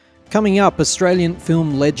Coming up, Australian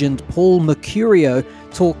film legend Paul Mercurio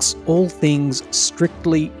talks all things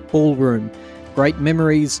Strictly Ballroom. Great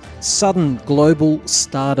memories, sudden global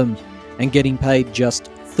stardom, and getting paid just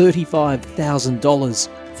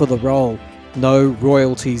 $35,000 for the role. No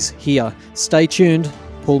royalties here. Stay tuned.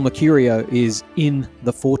 Paul Mercurio is in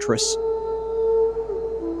the fortress.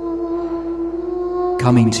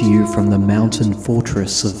 Coming to you from the mountain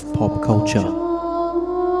fortress of pop culture.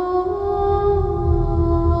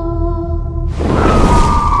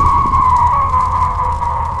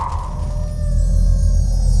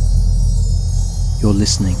 You're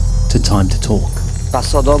listening to Time to Talk.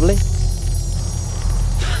 Paso doble.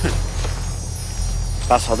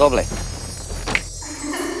 Paso doble.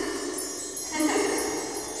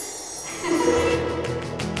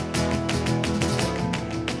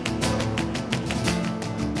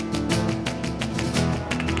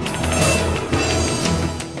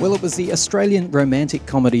 Well, it was the Australian romantic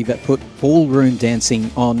comedy that put ballroom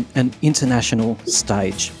dancing on an international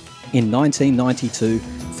stage. In 1992,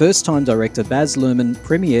 first-time director Baz Luhrmann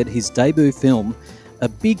premiered his debut film, a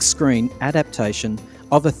big-screen adaptation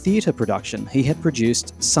of a theatre production he had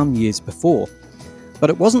produced some years before. But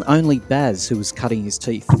it wasn't only Baz who was cutting his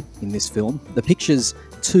teeth in this film. The picture's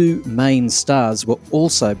two main stars were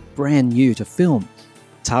also brand new to film.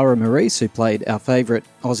 Tara Maurice, who played our favourite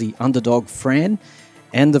Aussie underdog Fran,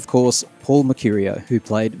 and of course Paul Mercurio, who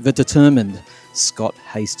played the determined Scott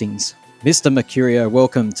Hastings. Mr. Mercurio,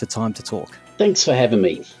 welcome to Time to Talk. Thanks for having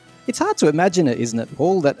me. It's hard to imagine it, isn't it,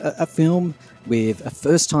 Paul, that a film with a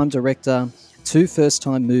first-time director, two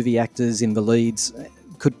first-time movie actors in the leads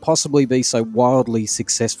could possibly be so wildly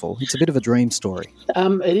successful. It's a bit of a dream story.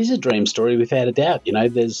 It is a dream story without a doubt. You know,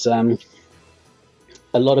 there's a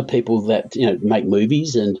lot of people that, make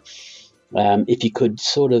movies, and if you could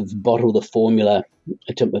sort of bottle the formula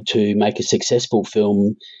to make a successful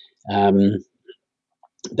film,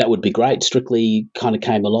 that would be great. Strictly kind of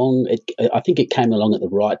came along. I think it came along at the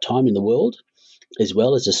right time in the world, as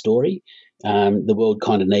well as a story. The world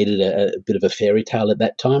kind of needed a bit of a fairy tale at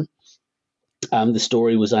that time. The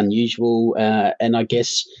story was unusual, and I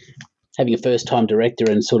guess having a first-time director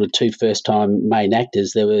and sort of two first-time main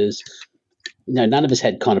actors, there was, none of us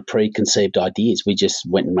had kind of preconceived ideas. We just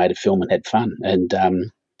went and made a film and had fun, and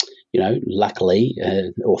luckily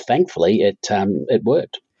or thankfully, it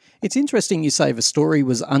worked. It's interesting you say the story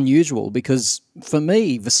was unusual, because for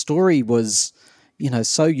me, the story was,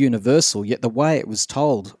 so universal, yet the way it was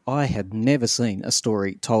told, I had never seen a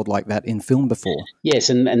story told like that in film before.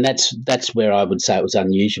 Yes, and that's where I would say it was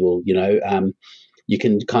unusual. You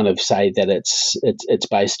can kind of say that it's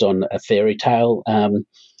based on a fairy tale,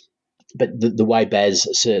 but the way Baz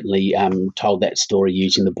certainly told that story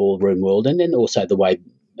using the ballroom world, and then also the way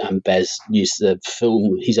Baz used the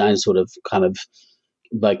film, his own sort of kind of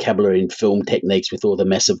vocabulary and film techniques with all the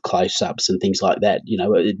massive close-ups and things like that.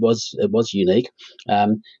 It was unique.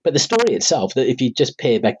 But the story itself, if you just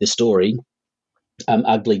pare back the story,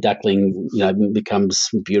 Ugly Duckling, becomes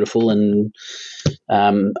beautiful, and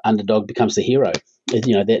Underdog becomes the hero.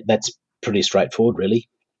 That's pretty straightforward, really.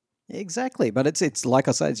 Exactly, but it's like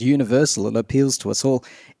I say, it's universal. It appeals to us all.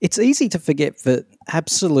 It's easy to forget the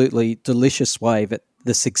absolutely delicious way that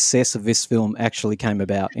the success of this film actually came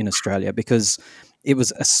about in Australia, because it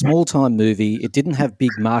was a small-time movie. It didn't have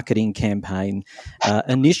big marketing campaign.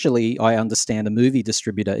 Initially, I understand a movie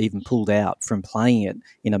distributor even pulled out from playing it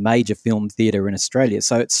in a major film theatre in Australia.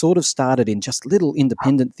 So it sort of started in just little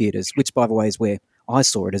independent theatres, which, by the way, is where I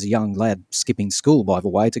saw it as a young lad skipping school, by the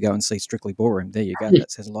way, to go and see Strictly Ballroom. There you go.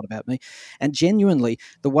 That says a lot about me. And genuinely,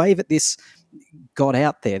 the way that this got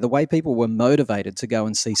out there, the way people were motivated to go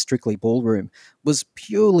and see Strictly Ballroom was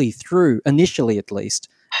purely through, initially at least,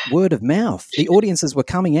 word of mouth. The audiences were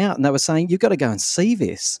coming out and they were saying, you've got to go and see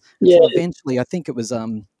this. Yeah. So eventually, I think it was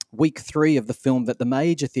week 3 of the film that the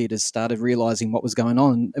major theatres started realising what was going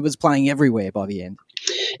on. It was playing everywhere by the end.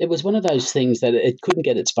 It was one of those things that it couldn't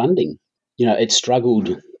get its funding. It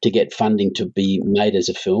struggled to get funding to be made as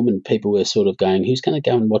a film, and people were sort of going, who's going to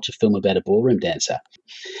go and watch a film about a ballroom dancer?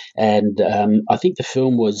 And I think the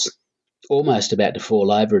film was almost about to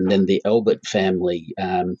fall over, and then the Albert family,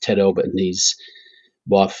 Ted Albert and his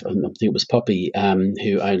wife, I think it was Poppy,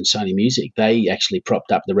 who owned Sony Music, they actually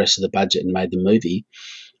propped up the rest of the budget and made the movie.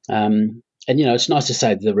 And, it's nice to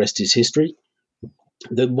say that the rest is history.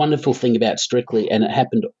 The wonderful thing about Strictly, and it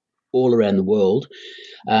happened all around the world,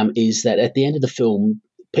 is that at the end of the film,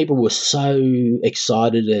 people were so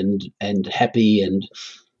excited and happy and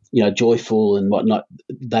joyful and whatnot.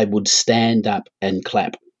 They would stand up and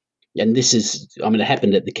clap and this is, I mean, it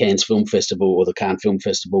happened at the Cannes Film Festival or the Cannes Film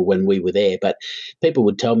Festival when we were there, but people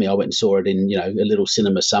would tell me I went and saw it in, a little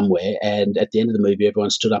cinema somewhere, and at the end of the movie, everyone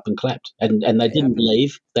stood up and clapped, and they It didn't happens.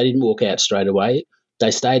 leave, they didn't walk out straight away.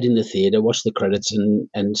 They stayed in the theatre, watched the credits,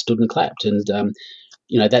 and stood and clapped. And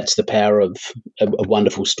that's the power of a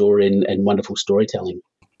wonderful story and wonderful storytelling.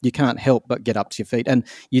 You can't help but get up to your feet. And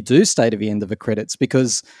you do stay to the end of the credits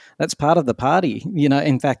because that's part of the party.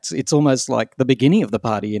 In fact, it's almost like the beginning of the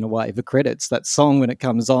party in a way, the credits, that song when it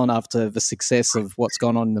comes on after the success of what's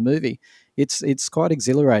gone on in the movie. It's quite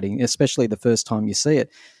exhilarating, especially the first time you see it.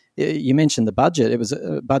 You mentioned the budget. It was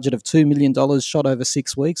a budget of $2 million shot over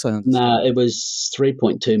 6 weeks, I No, understand. it was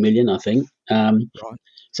 3.2 million, I think. Right.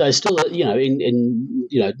 So still, in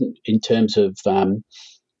terms of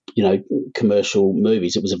commercial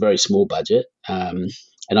movies, it was a very small budget, and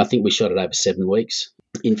I think we shot it over 7 weeks.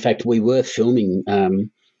 In fact, we were filming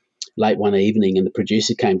late one evening, and the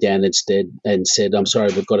producer came down instead and said, "I'm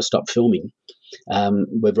sorry, we've got to stop filming.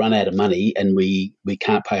 We've run out of money, and we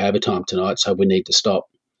can't pay overtime tonight, so we need to stop."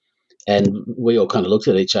 And we all kind of looked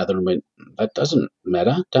at each other and went, "That doesn't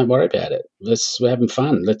matter. Don't worry about it. We're having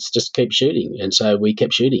fun. Let's just keep shooting." And so we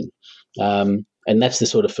kept shooting. And that's the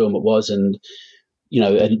sort of film it was. And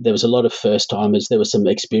and there was a lot of first timers. There were some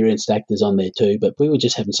experienced actors on there too, but we were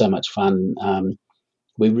just having so much fun.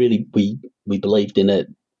 We really we believed in it.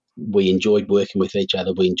 We enjoyed working with each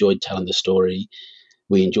other. We enjoyed telling the story.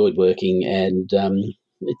 We enjoyed working, and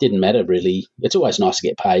it didn't matter really. It's always nice to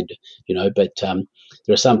get paid, but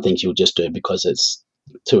there are some things you'll just do because it's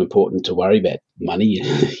too important to worry about money.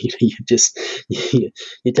 You just you're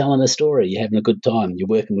telling a story. You're having a good time. You're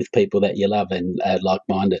working with people that you love and are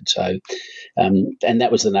like-minded. So, and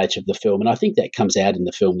that was the nature of the film, and I think that comes out in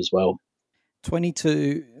the film as well.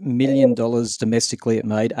 $22 million domestically it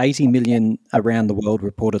made, 80 million around the world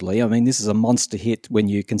reportedly. I mean, this is a monster hit when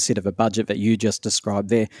you consider the budget that you just described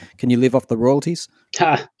there. Can you live off the royalties?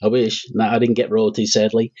 Ha! I wish. No, I didn't get royalties,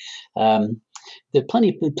 sadly. There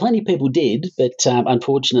plenty of people did, but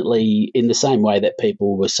unfortunately, in the same way that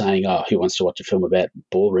people were saying, "Oh, who wants to watch a film about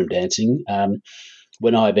ballroom dancing?"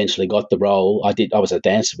 When I eventually got the role, I was a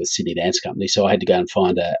dancer with Sydney Dance Company, so I had to go and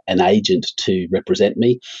find an agent to represent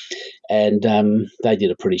me, and they did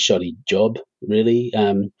a pretty shoddy job, really.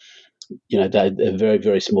 A very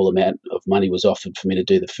very small amount of money was offered for me to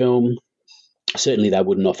do the film. Certainly, they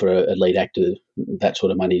wouldn't offer a lead actor that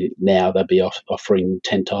sort of money now. They'd be offering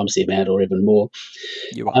 10 times the amount or even more.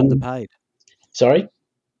 You were Um, underpaid. Sorry?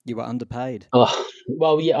 You were underpaid. Oh,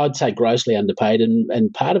 well, yeah, I'd say grossly underpaid,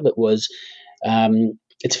 and part of it was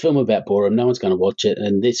it's a film about ballroom. No one's going to watch it,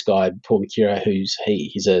 and this guy Paul Mercurio,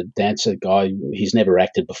 he's a dancer guy. He's never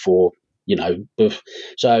acted before,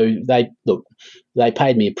 So they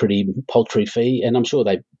paid me a pretty paltry fee, and I'm sure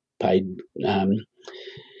they paid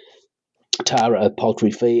Tara a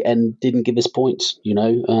paltry fee and didn't give us points,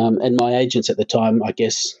 And my agents at the time, I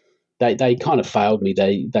guess, they kind of failed me.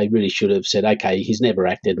 They really should have said, okay, he's never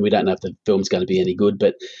acted, and we don't know if the film's going to be any good,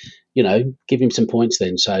 but give him some points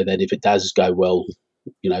then, so that if it does go well,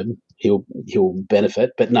 he'll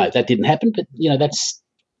benefit. But no, that didn't happen. But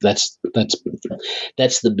that's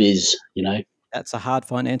the biz. That's a hard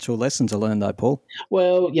financial lesson to learn, though, Paul.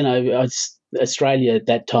 Well, Australia at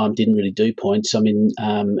that time didn't really do points. I mean,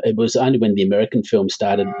 it was only when the American film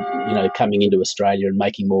started, coming into Australia and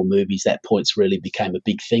making more movies that points really became a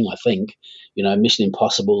big thing. I think, Mission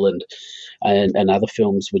Impossible and other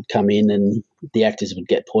films would come in and the actors would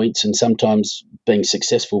get points. And sometimes being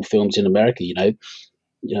successful films in America,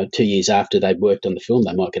 2 years after they'd worked on the film,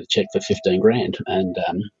 they might get a check for 15 grand, and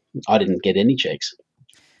I didn't get any checks.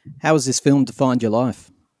 How has this film defined your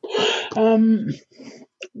life?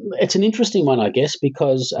 It's an interesting one, I guess,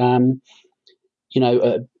 because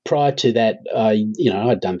prior to that,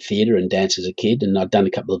 I'd done theatre and dance as a kid, and I'd done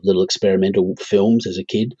a couple of little experimental films as a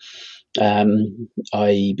kid. I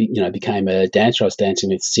became a dancer. I was dancing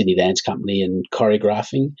with Sydney Dance Company and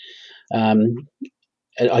choreographing.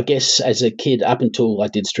 I guess as a kid, up until I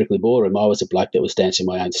did Strictly Ballroom, I was a bloke that was dancing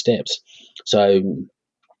my own steps. So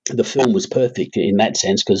the film was perfect in that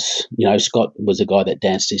sense because Scott was a guy that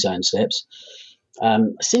danced his own steps.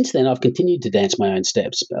 Since then, I've continued to dance my own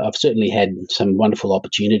steps. I've certainly had some wonderful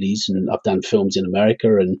opportunities, and I've done films in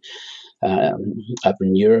America and up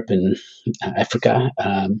in Europe and Africa.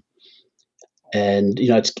 And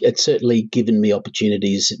it's certainly given me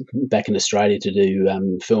opportunities back in Australia to do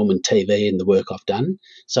film and TV and the work I've done.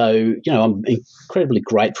 So I'm incredibly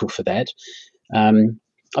grateful for that. I'm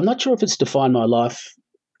not sure if it's defined my life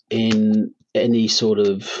in any sort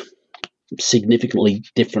of significantly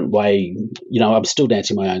different way. I'm still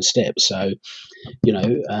dancing my own steps. So,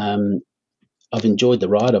 I've enjoyed the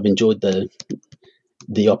ride. I've enjoyed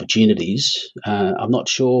the opportunities. I'm not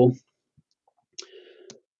sure.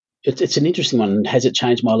 It's an interesting one. Has it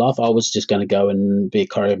changed my life? I was just going to go and be a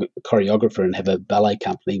choreographer and have a ballet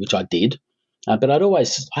company, which I did. But I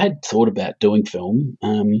had thought about doing film.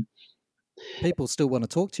 People still want to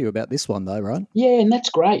talk to you about this one, though, right? Yeah, and that's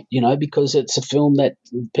great, because it's a film that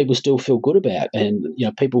people still feel good about. And,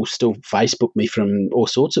 people still Facebook me from all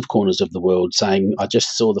sorts of corners of the world saying, I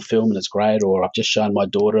just saw the film and it's great, or I've just shown my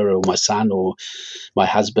daughter or my son or my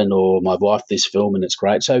husband or my wife this film and it's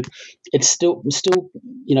great. So it's still,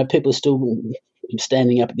 people are still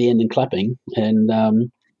standing up at the end and clapping.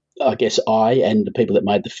 And I guess I and the people that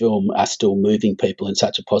made the film are still moving people in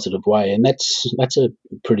such a positive way. And that's a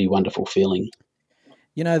pretty wonderful feeling.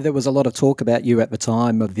 There was a lot of talk about you at the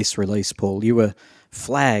time of this release, Paul. You were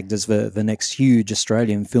flagged as the next huge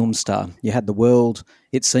Australian film star. You had the world,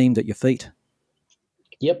 it seemed, at your feet.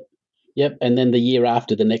 Yep. Yep. And then the year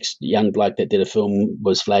after, the next young bloke that did a film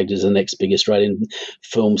was flagged as the next big Australian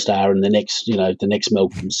film star, and the next Mel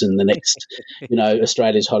Gibson, the next,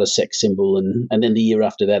 Australia's hottest sex symbol. And then the year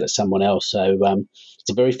after that, it's someone else. So it's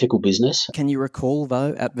a very fickle business. Can you recall,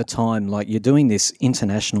 though, at the time, like you're doing this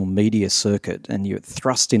international media circuit and you're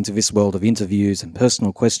thrust into this world of interviews and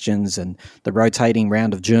personal questions and the rotating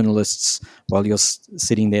round of journalists while you're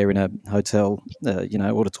sitting there in a hotel,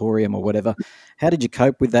 auditorium or whatever. How did you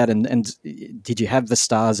cope with that? And did you have the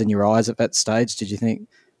stars in your eyes at that stage? Did you think,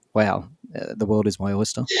 wow, the world is my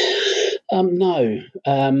oyster? No.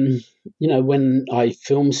 When I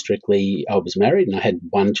filmed Strictly, I was married and I had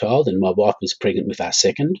one child, and my wife was pregnant with our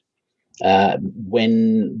second.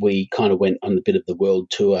 When we kind of went on a bit of the world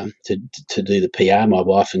tour to do the PR, my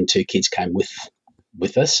wife and two kids came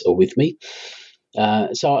with us or with me.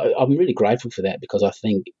 So I'm really grateful for that, because I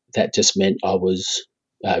think that just meant I was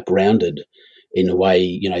grounded in a way.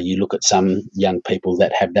 You look at some young people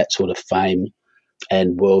that have that sort of fame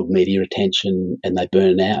and world media attention and they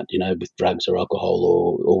burn out, with drugs or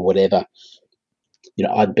alcohol or whatever.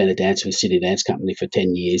 I'd been a dancer with City Dance Company for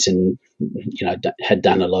 10 years and, had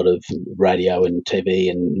done a lot of radio and TV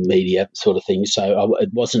and media sort of things. So it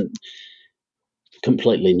wasn't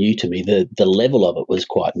completely new to me. The level of it was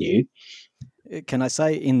quite new. Can I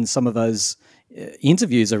say, in some of those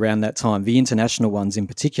interviews around that time, the international ones in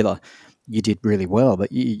particular, you did really well,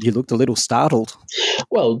 but you looked a little startled.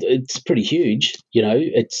 Well, it's pretty huge.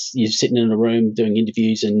 You're sitting in a room doing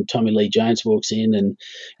interviews and Tommy Lee Jones walks in and,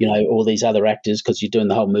 all these other actors, because you're doing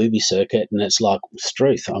the whole movie circuit, and it's like,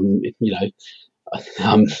 Struth, I'm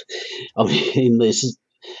in this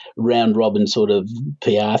round robin sort of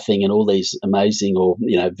PR thing, and all these amazing or,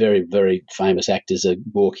 very, very famous actors are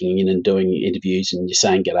walking in and doing interviews, and you're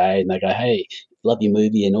saying g'day and they go, hey, love your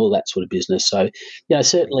movie and all that sort of business. So,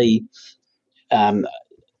 certainly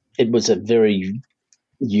it was a very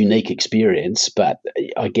unique experience, but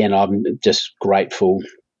again, I'm just grateful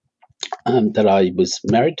that I was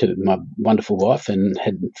married to my wonderful wife and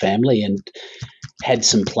had family and had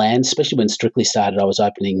some plans, especially when Strictly started. I was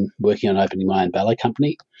working on opening my own ballet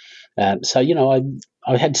company. So,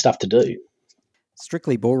 I had stuff to do.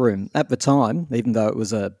 Strictly Ballroom, at the time, even though it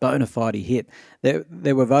was a bona fide hit,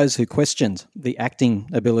 there were those who questioned the acting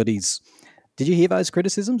abilities. Did you hear those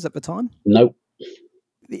criticisms at the time? Nope.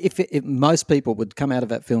 If most people would come out of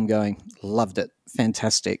that film going, loved it,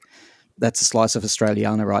 fantastic. That's a slice of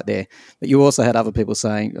Australiana right there. But you also had other people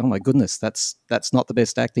saying, oh my goodness, that's not the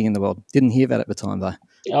best acting in the world. Didn't hear that at the time, though.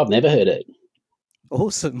 I've never heard it.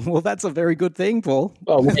 Awesome. Well, that's a very good thing, Paul.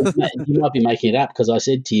 Well, you might be making it up, because I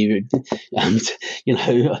said to you,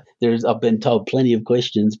 I've been told plenty of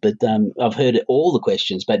questions, but I've heard all the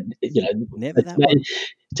questions, but never that one.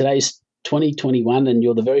 Today's 2021, and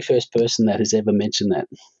you're the very first person that has ever mentioned that.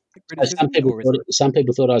 So some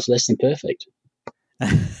people thought I was less than perfect.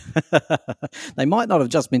 They might not have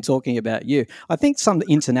just been talking about you. I think some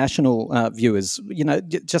international viewers,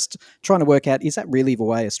 just trying to work out, is that really the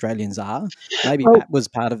way Australians are? Maybe that was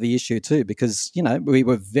part of the issue too, because, we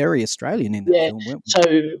were very Australian in that film, weren't we?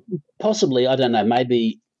 So possibly, I don't know,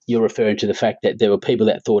 maybe you're referring to the fact that there were people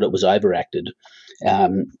that thought it was overacted.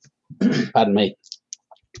 Pardon me.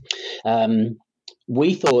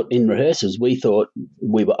 We thought in rehearsals, we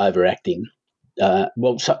were overacting.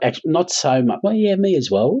 Not so much. Well, yeah, me as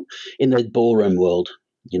well, in the ballroom world,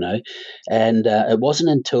 and it wasn't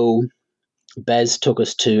until Baz took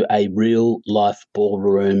us to a real life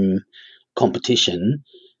ballroom competition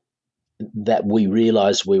that we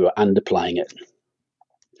realised we were underplaying it.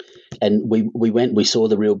 And we saw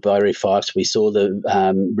the real Barry Fifes, we saw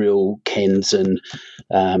the real Kens and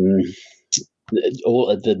all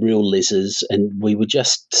of the real Liz's, and we were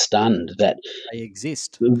just stunned that They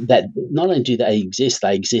exist. not only do they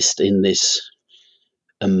exist in this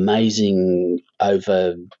amazing,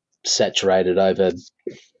 over-saturated,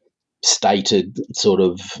 overstated, sort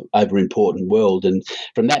of over-important world. And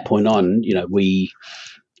from that point on, we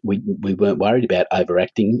weren't worried about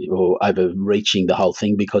overacting or overreaching the whole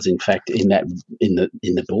thing, because in fact in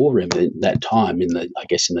the ballroom at that time, I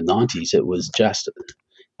guess in the 90s, it was just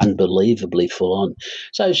unbelievably full on.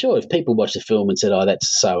 So sure, if people watch the film and said, "Oh,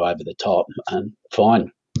 that's so over the top,"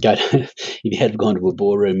 fine. Go to, if you had gone to a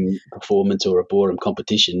ballroom performance or a ballroom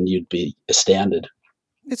competition, you'd be astounded.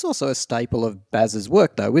 It's also a staple of Baz's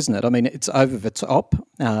work, though, isn't it? I mean, it's over the top.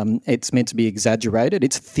 It's meant to be exaggerated.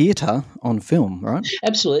 It's theatre on film, right?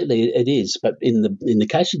 Absolutely, it is. But in the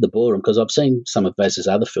case of the ballroom, because I've seen some of Baz's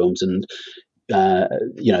other films, and uh,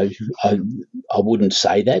 you know, I wouldn't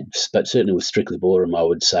say that, but certainly with Strictly Ballroom, I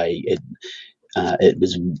would say it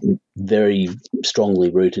was very strongly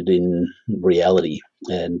rooted in reality,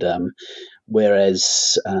 and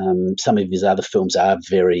whereas some of his other films are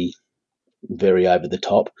very, very over the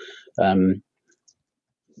top. Um,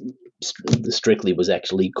 Strictly was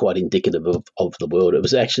actually quite indicative of the world. It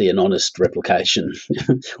was actually an honest replication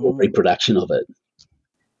or Mm. reproduction of it.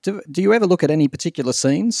 Do you ever look at any particular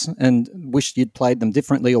scenes and wish you'd played them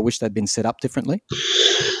differently or wish they'd been set up differently?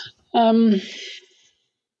 Um,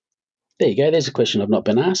 there you go. There's a question I've not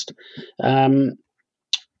been asked. Do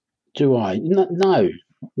I? No,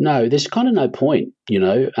 no. There's kind of no point.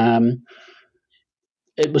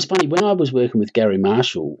 It was funny when I was working with Gary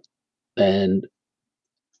Marshall, and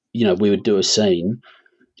we would do a scene,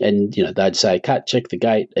 and they'd say, "Cut, check the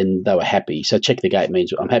gate," and they were happy. So check the gate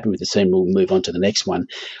means I'm happy with the scene. We'll move on to the next one.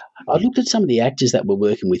 I looked at some of the actors that were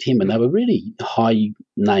working with him, and they were really high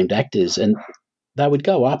named actors, and they would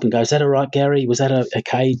go up and go, "Is that all right, Gary? Was that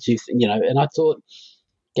okay?" And I thought,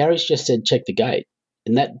 Gary's just said, "Check the gate,"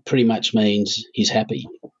 and that pretty much means he's happy.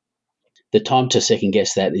 The time to second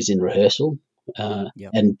guess that is in rehearsal,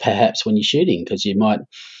 Yep. and perhaps when you're shooting, because you might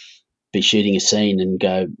be shooting a scene and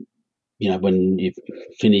go, when you've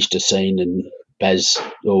finished a scene, and Baz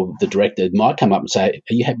or the director might come up and say,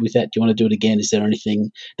 "Are you happy with that? Do you want to do it again? Is there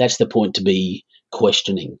anything?" That's the point to be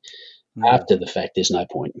questioning. Mm. After the fact, there's no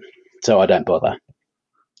point. So I don't bother.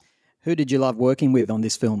 Who did you love working with on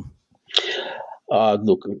this film?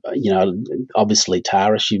 Look, obviously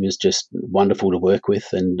Tara, she was just wonderful to work with,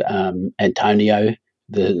 and Antonio,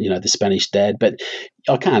 the Spanish dad. But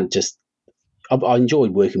I can't just. I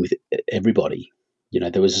enjoyed working with everybody.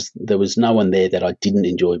 There was no one there that I didn't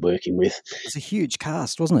enjoy working with. It was a huge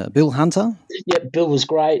cast, wasn't it? Bill Hunter? Yeah, Bill was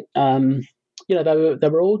great. They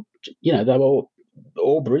were all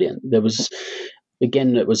all brilliant. There was,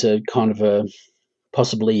 again, it was a kind of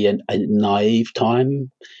possibly a naive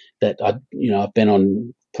time that I've been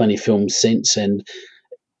on plenty of films since, and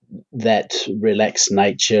that relaxed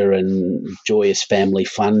nature and joyous family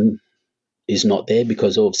fun is not there,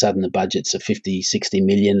 because all of a sudden the budgets are 50, 60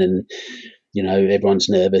 million, and everyone's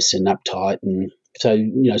nervous and uptight. And so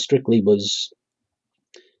Strictly was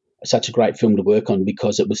such a great film to work on,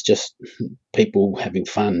 because it was just people having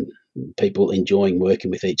fun, people enjoying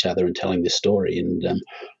working with each other and telling the story, and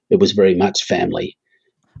it was very much family.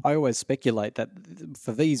 I always speculate that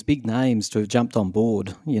for these big names to have jumped on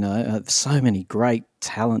board, so many great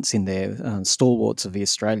talents in there, stalwarts of the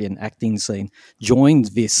Australian acting scene, joined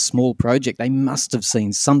this small project. They must have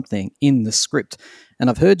seen something in the script. And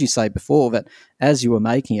I've heard you say before that as you were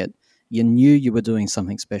making it, you knew you were doing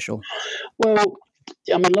something special. Well,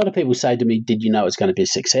 I mean, a lot of people say to me, "Did you know it's going to be a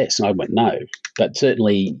success?" And I went, "No," but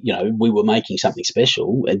certainly, we were making something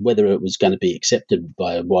special, and whether it was going to be accepted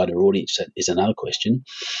by a wider audience is another question.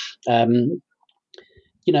 And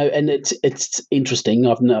it's interesting.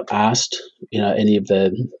 I've not asked, any of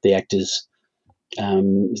the actors,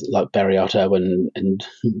 like Barry Otto and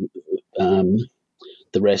um,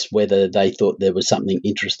 the rest, whether they thought there was something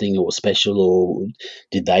interesting or special, or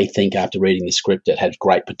did they think after reading the script it had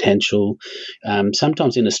great potential.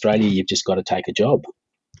 Sometimes in Australia, you've just got to take a job,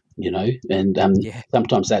 and Yeah.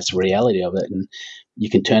 sometimes that's the reality of it. And you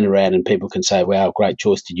can turn around and people can say, "Wow, great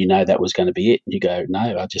choice. Did you know that was going to be it?" And you go,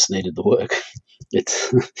 "No, I just needed the work."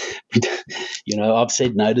 It's, I've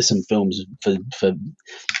said no to some films for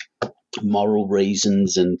moral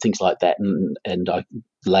reasons and things like that, and I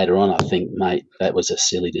later on I think, mate, that was a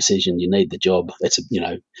silly decision. You need the job.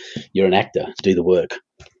 You're an actor. Do the work.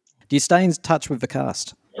 Do you stay in touch with the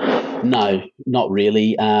cast? No, not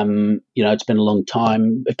really. It's been a long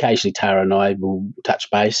time. Occasionally, Tara and I will touch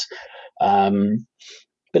base, but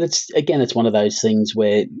it's one of those things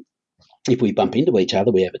where if we bump into each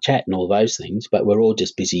other, we have a chat and all those things, but we're all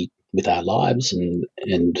just busy with our lives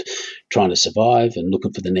and trying to survive and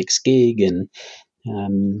looking for the next gig. And,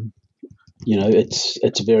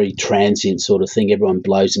 it's a very transient sort of thing. Everyone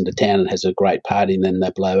blows into town and has a great party, and then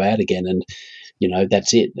they blow out again. And,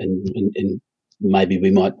 that's it. And maybe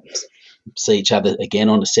we might see each other again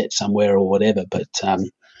on a set somewhere or whatever. But,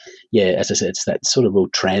 as I said, it's that sort of real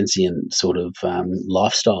transient sort of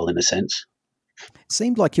lifestyle in a sense. It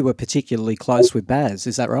seemed like you were particularly close with Baz.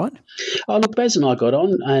 Is that right? Oh, look, Baz and I got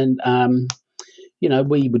on, and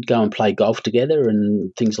we would go and play golf together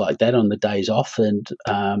and things like that on the days off, and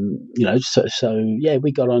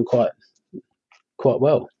we got on quite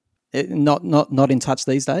well. Not in touch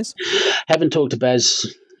these days? Haven't talked to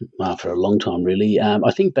Baz for a long time, really.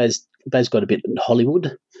 I think Baz got a bit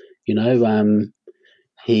Hollywood.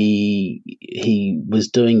 He was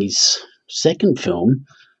doing his second film.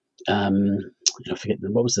 I forget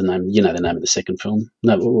what was the name. You know the name of the second film?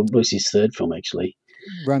 No, what was his third film actually?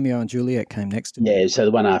 Romeo and Juliet came next. Yeah, so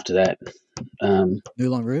the one after that,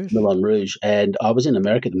 Moulin Rouge. Moulin Rouge, and I was in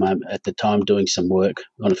America at the time doing some work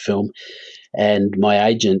on a film, and my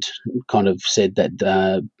agent kind of said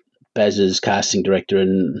that Baz's casting director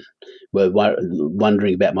and were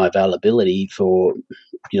wondering about my availability for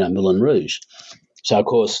Moulin Rouge. So of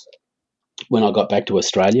course, when I got back to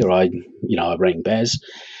Australia, I rang Baz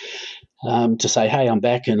to say, hey, I'm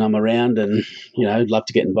back and I'm around and, I'd love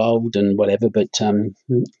to get involved and whatever. But, I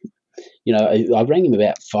rang him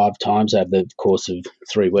about 5 times over the course of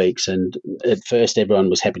 3 weeks. And at first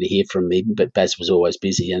everyone was happy to hear from me, but Baz was always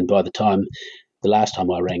busy. And by the last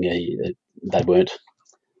time I rang, they weren't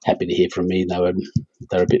happy to hear from me. They were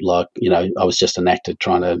a bit like, I was just an actor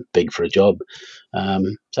trying to beg for a job.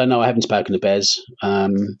 So no, I haven't spoken to Baz.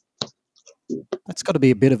 That's got to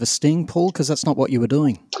be a bit of a sting, Paul, because that's not what you were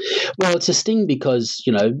doing. Well, it's a sting because,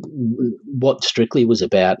 what Strictly was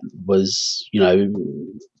about was,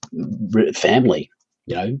 family,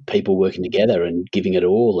 people working together and giving it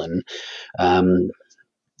all. And,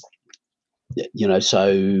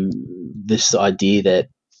 so this idea that,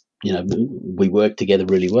 we worked together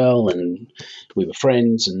really well and we were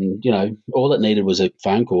friends and, all it needed was a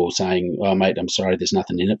phone call saying, oh, mate, I'm sorry, there's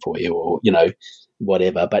nothing in it for you or,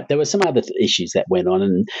 whatever. But there were some other issues that went on,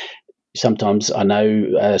 and sometimes I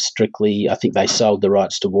know Strictly, I think they sold the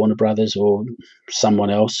rights to Warner Brothers or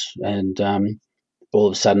someone else, and all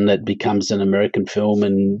of a sudden it becomes an American film,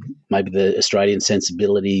 and maybe the Australian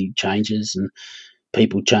sensibility changes and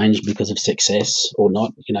people change because of success or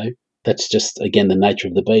not. That's just, again, the nature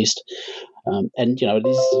of the beast. And it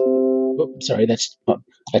is. Oh, sorry, that's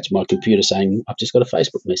my computer saying I've just got a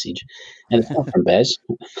Facebook message, and it's not from Baz.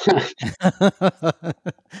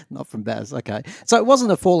 Not from Baz. Okay, so it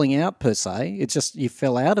wasn't a falling out per se. It's just you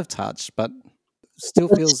fell out of touch, but still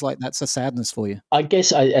feels like that's a sadness for you. I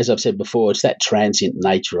guess, as I've said before, it's that transient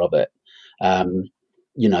nature of it.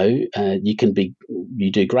 You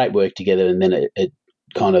do great work together, and then it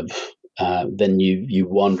kind of then you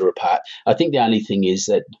wander apart. I think the only thing is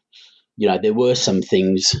that there were some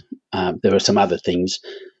things. There were some other things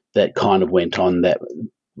that kind of went on that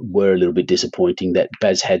were a little bit disappointing that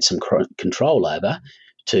Baz had some control over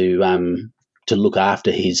to look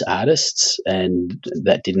after his artists, and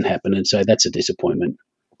that didn't happen. And so that's a disappointment.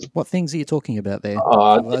 What things are you talking about there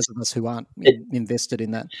for those of us who aren't invested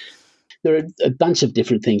in that? There are a bunch of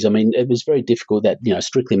different things. I mean, it was very difficult that,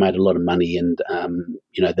 Strictly made a lot of money and,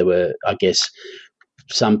 there were, I guess,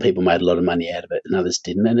 some people made a lot of money out of it and others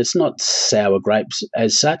didn't. And it's not sour grapes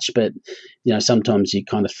as such, but, sometimes you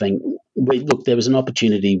kind of think, there was an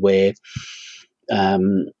opportunity where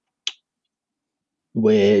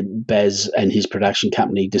Baz and his production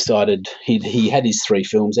company decided he had his 3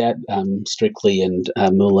 films out, Strictly and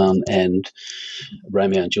Moulin and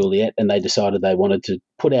Romeo and Juliet, and they decided they wanted to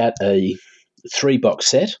put out a 3-box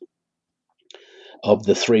set of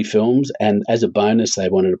the 3 films, and as a bonus they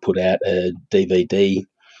wanted to put out a DVD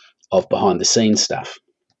of behind-the-scenes stuff.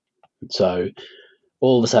 So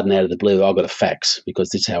all of a sudden, out of the blue, I got a fax, because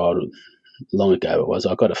this is how long ago it was.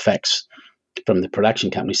 I got a fax from the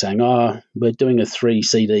production company saying, we're doing a 3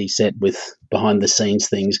 CD set with behind the scenes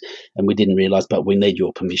things, and we didn't realize, but we need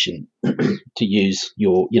your permission to use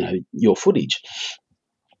your footage.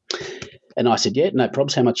 And I said, yeah, no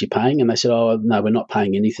problems. How much are you paying? And they said, oh, no, we're not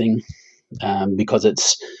paying anything because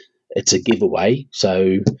it's a giveaway.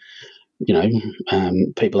 So,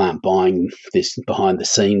 people aren't buying this behind the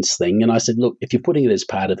scenes thing. And I said, look, if you're putting it as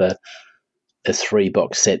part of a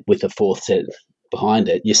 3-box set with a 4th set behind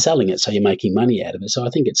it, you're selling it, so you're making money out of it. So I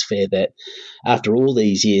think it's fair that after all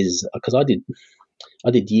these years, because I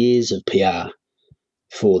did years of PR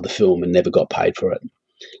for the film and never got paid for it.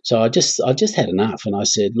 So I just had enough, and I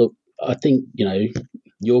said, look, I think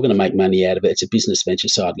you're going to make money out of it. It's a business venture,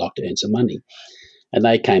 so I'd like to earn some money. And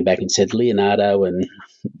they came back and said Leonardo and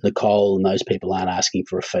Nicole and those people aren't asking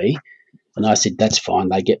for a fee. And I said, that's fine.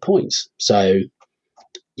 They get points. So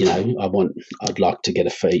I'd like to get a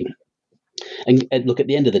fee. And look, at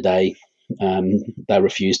the end of the day, they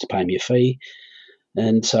refused to pay me a fee.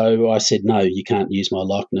 And so I said, no, you can't use my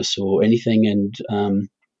likeness or anything. And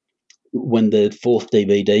when the fourth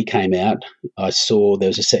DVD came out, I saw there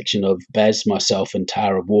was a section of Baz, myself, and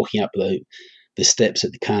Tara walking up the steps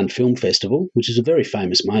at the Cannes Film Festival, which is a very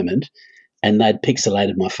famous moment, and they'd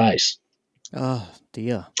pixelated my face. Oh,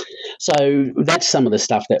 dear. So that's some of the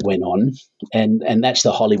stuff that went on, and that's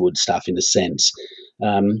the Hollywood stuff in a sense. They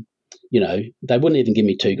wouldn't even give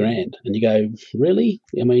me $2,000, and you go, really?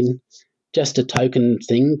 I mean, just a token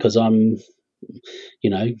thing because I'm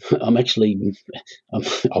actually,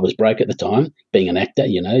 I was broke at the time. Being an actor,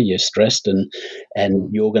 you're stressed and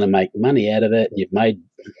you're going to make money out of it, and you've made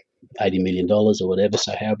 $80 million or whatever.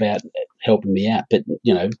 So how about helping me out? But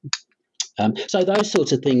so those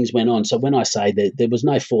sorts of things went on. So when I say that there was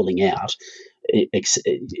no falling out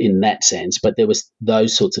in that sense, but there was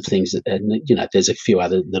those sorts of things, and there's a few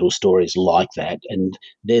other little stories like that, and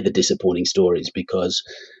they're the disappointing stories because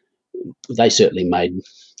they certainly made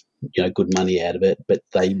good money out of it, but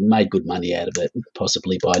they made good money out of it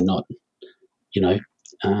possibly by not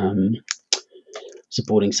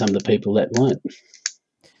supporting some of the people that weren't.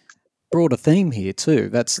 Broader theme here too.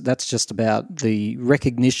 That's just about the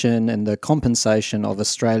recognition and the compensation of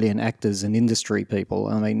Australian actors and industry people.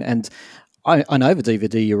 I mean, and I know the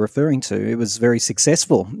DVD you're referring to. It was very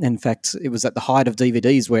successful. In fact, it was at the height of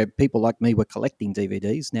DVDs where people like me were collecting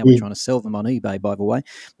DVDs. Now we're trying to sell them on eBay, by the way.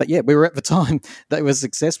 But yeah, we were at the time they were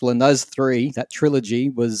successful. And those three, that trilogy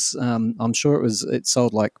was, I'm sure it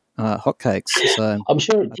sold like hotcakes. So I'm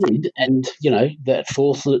sure it did. And, that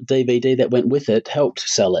fourth DVD that went with it helped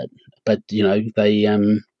sell it. But, they,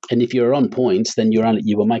 and if you're on points, then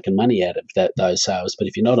you were making money out of those sales. But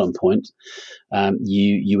if you're not on point,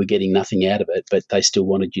 you were getting nothing out of it, but they still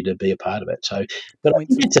wanted you to be a part of it. So, but I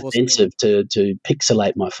think it's offensive to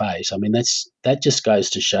pixelate my face. I mean, that just goes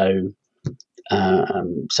to show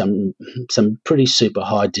some pretty super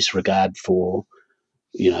high disregard for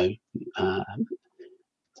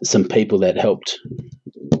some people that helped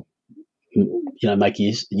make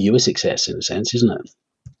you a success in a sense, isn't it?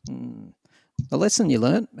 The lesson you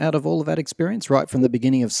learnt out of all of that experience right from the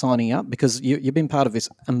beginning of signing up, because you've been part of this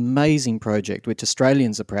amazing project which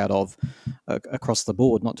Australians are proud of across the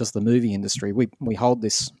board, not just the movie industry. We hold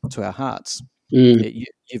this to our hearts.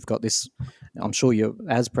 You've got this, I'm sure you're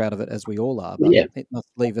as proud of it as we all are, but it must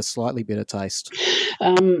leave a slightly bitter taste.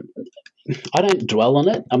 I don't dwell on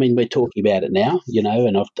it. I mean, we're talking about it now,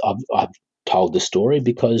 and I've told the story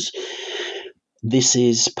because this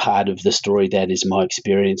is part of the story that is my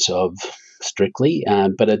experience of Strictly.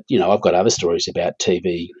 But I've got other stories about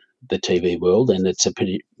the TV world, and it's a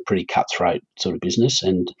pretty cutthroat sort of business,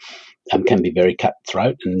 and can be very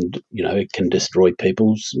cutthroat, and it can destroy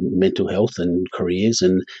people's mental health and careers,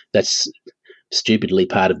 and that's stupidly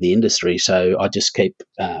part of the industry. So I just keep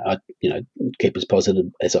as positive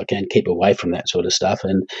as I can, keep away from that sort of stuff.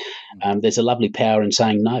 And there's a lovely power in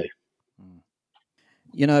saying no.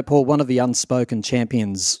 Paul, one of the unspoken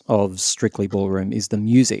champions of Strictly Ballroom is the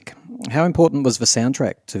music. How important was the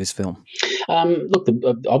soundtrack to this film? Look,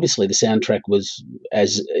 obviously the soundtrack was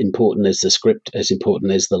as important as the script, as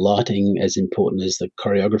important as the lighting, as important as the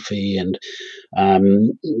choreography, and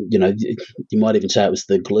you might even say it was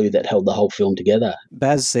the glue that held the whole film together.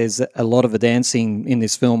 Baz says that a lot of the dancing in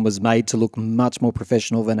this film was made to look much more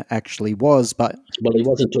professional than it actually was, but... Well, he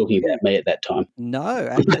wasn't talking about me at that time. No,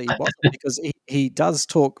 actually he wasn't, because he does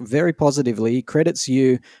talk very positively. He credits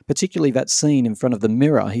you, particularly that scene in front of the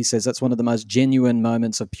mirror. He says that's one of the most genuine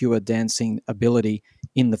moments of pure dancing ability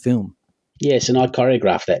in the film. Yes, and I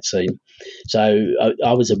choreographed that scene. So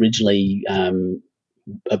I was originally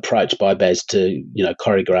approached by Baz to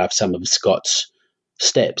choreograph some of Scott's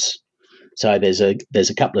steps. So there's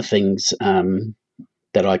a couple of things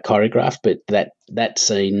that I choreographed, but that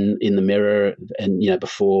scene in the mirror, and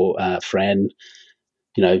before Fran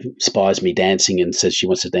spies me dancing and says she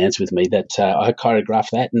wants to dance with me, that I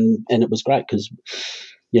choreographed that, and it was great because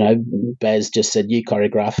Baz just said, you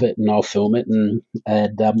choreograph it and I'll film it, and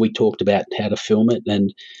we talked about how to film it,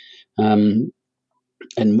 and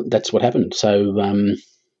that's what happened. So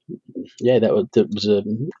that was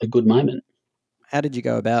a good moment. How did you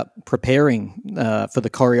go about preparing for the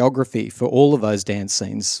choreography for all of those dance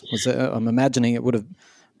scenes? I'm imagining it would have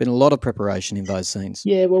been a lot of preparation in those scenes.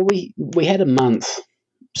 Yeah, well, we had a month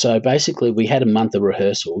So basically, we had a month of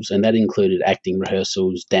rehearsals, and that included acting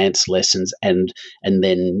rehearsals, dance lessons, and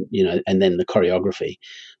then the choreography.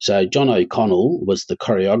 So John O'Connell was the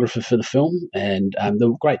choreographer for the film, and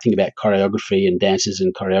the great thing about choreography and dancers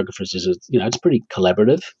and choreographers is it's pretty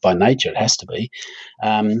collaborative by nature. It has to be.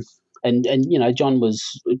 Um, and John was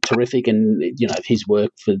terrific, and his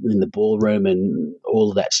work in the ballroom and all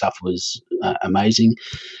of that stuff was amazing.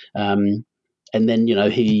 And then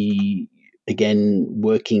he again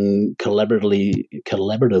working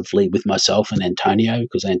collaboratively with myself and Antonio,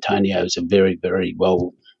 because Antonio is a very, very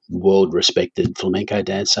well world respected flamenco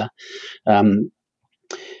dancer. Um,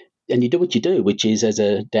 and you do what you do, which is, as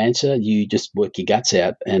a dancer, you just work your guts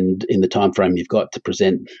out, and in the time frame you've got to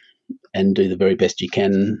present and do the very best you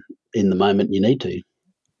can in the moment you need to.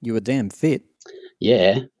 You were damn fit.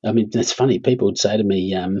 Yeah, I mean, that's funny. People would say to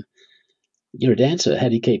me, "You're a dancer. How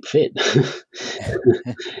do you keep fit?"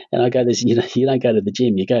 And I go, "This, you don't go to the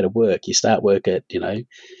gym. You go to work. You start work at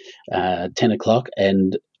 10 o'clock,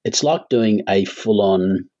 and it's like doing a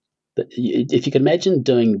full-on. If you can imagine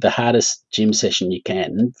doing the hardest gym session you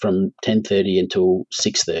can from 10:30 until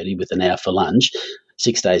 6:30 with an hour for lunch,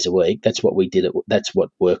 6 days a week. That's what we did. That's what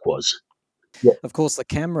work was." Yeah. Of course, the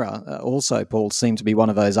camera also, Paul, seemed to be one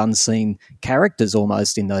of those unseen characters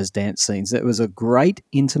almost in those dance scenes. There was a great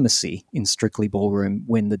intimacy in Strictly Ballroom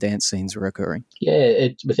when the dance scenes were occurring. Yeah,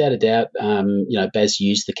 without a doubt. Baz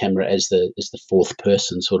used the camera as the fourth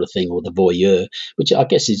person sort of thing, or the voyeur, which I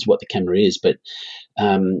guess is what the camera is. But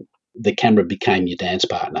the camera became your dance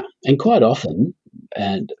partner, and quite often,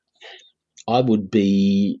 and I would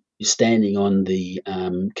be standing on the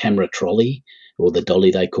camera trolley, or the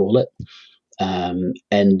dolly they call it,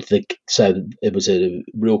 so it was a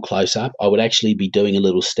real close up. I would actually be doing a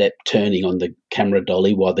little step turning on the camera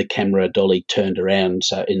dolly while the camera dolly turned around,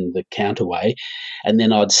 so in the counterway, and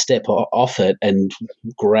then I'd step off it and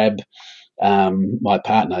grab my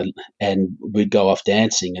partner, and we'd go off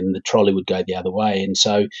dancing, and the trolley would go the other way. And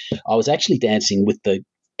so I was actually dancing with the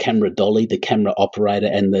camera dolly, the camera operator,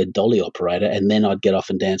 and the dolly operator, and then I'd get off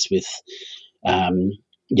and dance with um,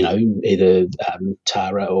 either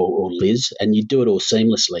Tara or Liz, and you do it all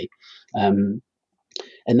seamlessly. Um,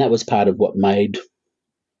 and that was part of what made,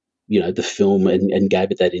 the film, and gave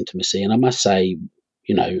it that intimacy. And I must say,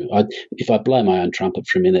 if I blow my own trumpet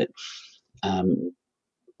for a minute,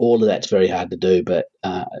 all of that's very hard to do. But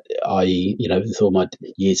with all my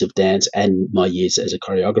years of dance and my years as a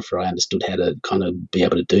choreographer, I understood how to kind of be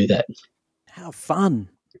able to do that. How fun.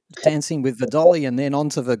 Dancing with the dolly and then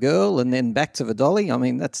onto the girl and then back to the dolly. I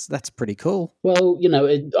mean, that's pretty cool. Well,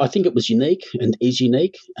 I think it was unique and is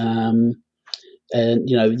unique. And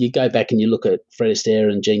you go back and you look at Fred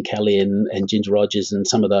Astaire and Gene Kelly and Ginger Rogers and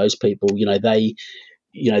some of those people. They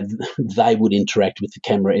would interact with the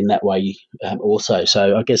camera in that way also.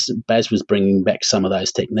 So I guess Baz was bringing back some of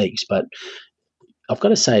those techniques. But I've got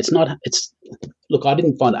to say, look, I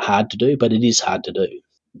didn't find it hard to do, but it is hard to do.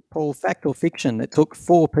 Paul, fact or fiction, it took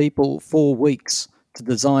 4 people 4 weeks to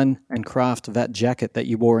design and craft that jacket that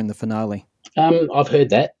you wore in the finale. I've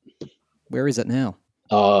heard that. Where is it now?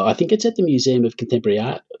 I think it's at the Museum of Contemporary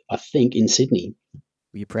Art, I think, in Sydney.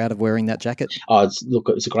 Were you proud of wearing that jacket? Oh,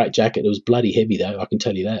 it's a great jacket. It was bloody heavy, though, I can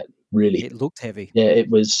tell you that, really. It looked heavy. Yeah, it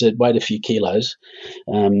weighed a few kilos.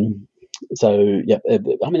 So, yeah,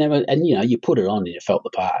 I mean, and, you put it on and you felt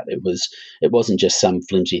the part. It wasn't just some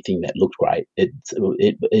flimsy thing that looked great.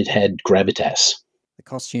 It had gravitas. The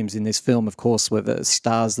costumes in this film, of course, were the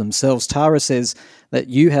stars themselves. Tara says that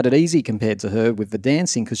you had it easy compared to her with the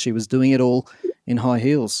dancing because she was doing it all in high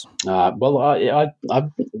heels. Well,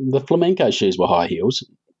 the flamenco shoes were high heels.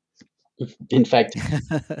 In fact,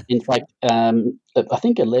 I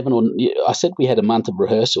think 11 or I said we had a month of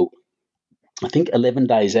rehearsal. I think 11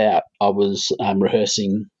 days out, I was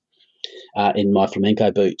rehearsing in my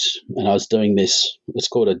flamenco boots, and I was doing this. It's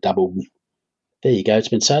called a double. There you go. It's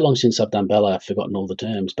been so long since I've done ballet, I've forgotten all the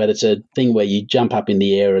terms. But it's a thing where you jump up in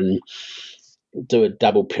the air and do a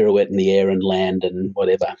double pirouette in the air and land and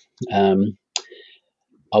whatever.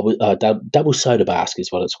 Double soda basque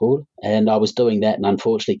is what it's called, and I was doing that, and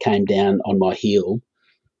unfortunately came down on my heel,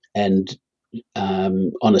 and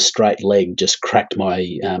on a straight leg just cracked my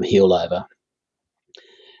heel over,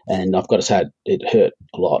 and I've got to say it hurt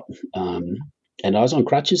a lot. And I was on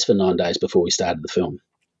crutches for 9 days before we started the film.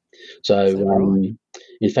 So,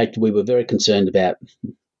 in fact, we were very concerned about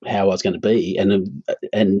how I was going to be,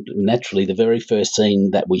 and naturally, the very first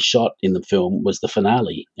scene that we shot in the film was the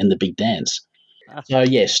finale and the big dance. So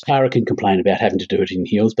yes, Tara can complain about having to do it in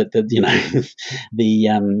heels, but the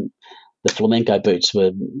the flamenco boots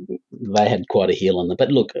they had quite a heel on them.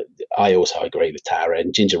 But look, I also agree with Tara,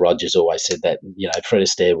 and Ginger Rogers always said that, Fred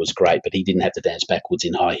Astaire was great, but he didn't have to dance backwards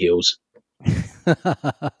in high heels.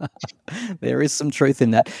 There is some truth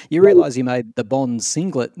in that. You realise you made the Bond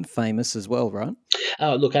singlet famous as well, right?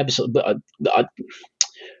 Oh, look, absolutely. But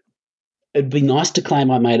it'd be nice to claim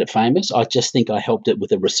I made it famous. I just think I helped it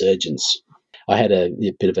with a resurgence. I had a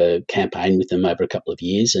bit of a campaign with them over a couple of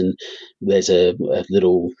years, and there's a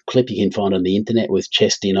little clip you can find on the internet with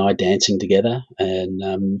Chesty and I dancing together,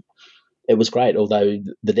 and it was great. Although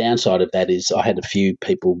the downside of that is I had a few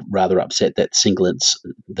people rather upset that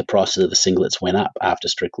the prices of the singlets went up after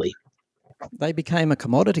Strictly. They became a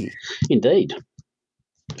commodity. Indeed,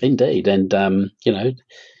 and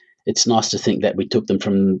it's nice to think that we took them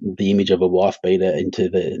from the image of a wife beater into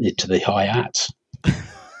the high arts.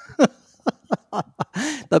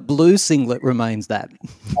 The blue singlet remains that.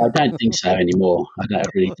 I don't think so anymore. I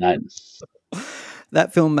really don't.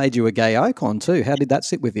 That film made you a gay icon too. How did that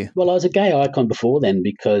sit with you? Well, I was a gay icon before then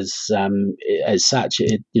because, as such,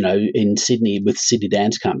 in Sydney with Sydney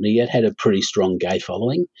Dance Company, it had a pretty strong gay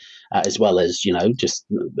following, as well as just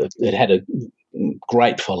it had a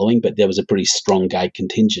great following, but there was a pretty strong gay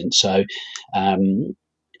contingent. So, that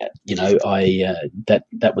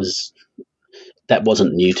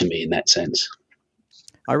wasn't new to me in that sense.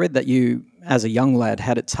 I read that you, as a young lad,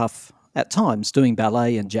 had it tough at times doing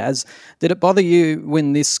ballet and jazz. Did it bother you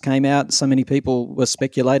when this came out? So many people were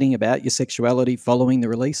speculating about your sexuality following the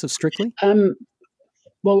release of Strictly.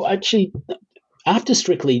 Well, actually, after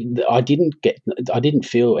Strictly, I didn't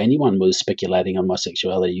feel anyone was speculating on my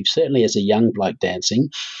sexuality. Certainly, as a young bloke dancing,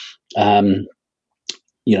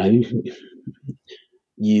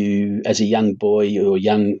 you as a young boy or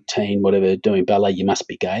young teen, whatever, doing ballet, you must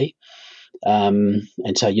be gay. And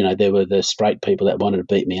so, there were the straight people that wanted to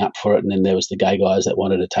beat me up for it, and then there was the gay guys that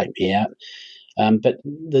wanted to take me out. But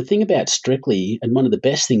the thing about Strictly, and one of the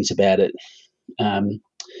best things about it,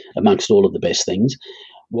 amongst all of the best things,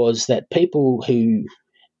 was that people who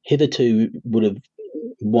hitherto would have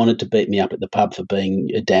wanted to beat me up at the pub for being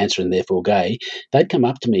a dancer and therefore gay, they'd come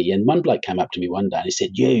up to me, and one bloke came up to me one day and he said,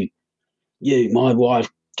 my wife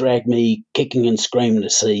dragged me kicking and screaming to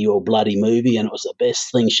see your bloody movie, and it was the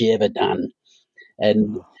best thing she ever done.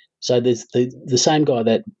 And so there's the same guy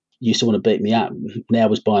that used to want to beat me up now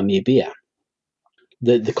was buying me a beer.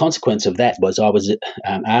 The consequence of that was I was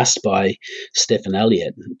asked by Stephen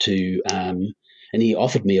Elliott and he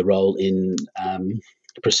offered me a role in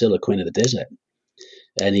Priscilla, Queen of the Desert.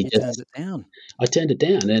 And you turned it down. I turned it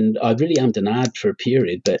down, and I really ummed and ahed for a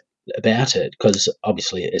period, but about it, because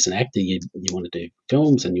obviously as an actor you want to do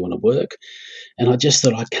films and you want to work, and I just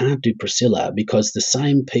thought I can't do Priscilla because the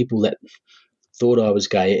same people that thought I was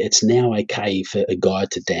gay, it's now okay for a guy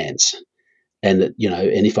to dance, and and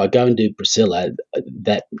if I go and do Priscilla,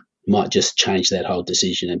 that might just change that whole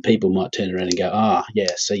decision, and people might turn around and go,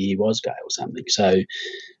 so he was gay or something. So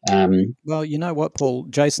well, you know what, Paul?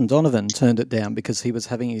 Jason Donovan turned it down because he was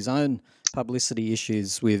having his own publicity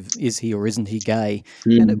issues with is he or isn't he gay?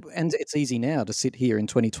 And it's easy now to sit here in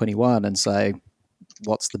 2021 and say,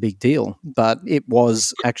 what's the big deal? But it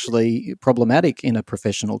was actually problematic in a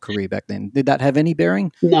professional career back then. Did that have any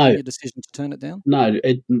bearing on your decision to turn it down? No.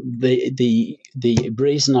 The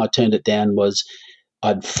reason I turned it down was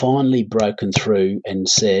I'd finally broken through and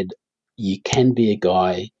said, you can be a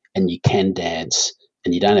guy and you can dance,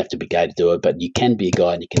 and you don't have to be gay to do it, but you can be a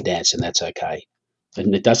guy and you can dance, and that's okay.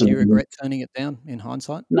 And it doesn't. Do you regret turning it down in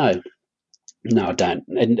hindsight? No, I don't.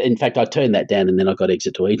 And in fact, I turned that down, and then I got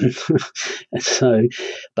Exit to Eden. So,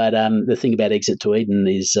 but the thing about Exit to Eden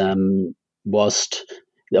is, that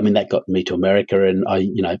got me to America, and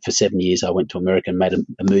for 7 years I went to America and made a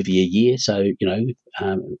movie a year. So,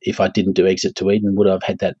 if I didn't do Exit to Eden, would I have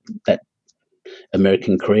had that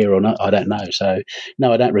American career or not? I don't know. So,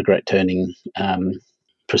 no, I don't regret turning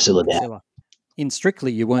Priscilla down. In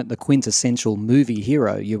Strictly, you weren't the quintessential movie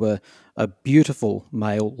hero. You were a beautiful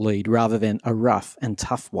male lead rather than a rough and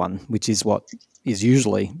tough one, which is what is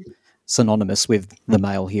usually synonymous with the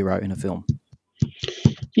male hero in a film.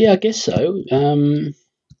 Yeah, I guess so.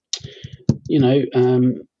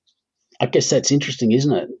 I guess that's interesting,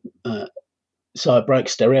 isn't it? So I broke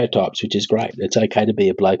stereotypes, which is great. It's okay to be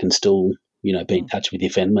a bloke and still, be in touch with your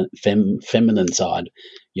feminine side.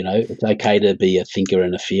 It's okay to be a thinker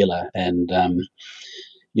and a feeler. And, I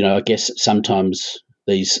guess sometimes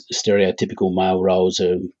these stereotypical male roles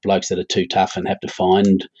are blokes that are too tough and have to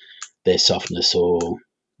find their softness or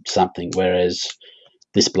something. Whereas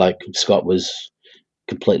this bloke, Scott, was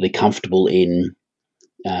completely comfortable in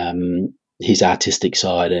his artistic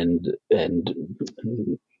side and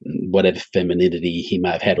whatever femininity he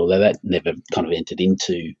may have had, although that never kind of entered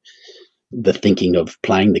into the thinking of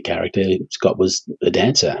playing the character. Scott was a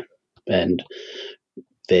dancer, and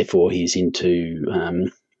therefore he's into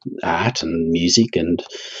art and music and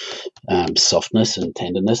softness and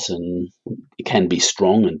tenderness, and it can be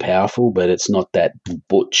strong and powerful, but it's not that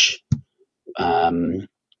butch, out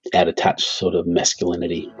of touch sort of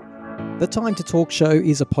masculinity. The Time to Talk show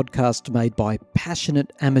is a podcast made by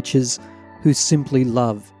passionate amateurs who simply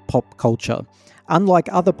love pop culture. Unlike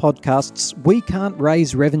other podcasts, we can't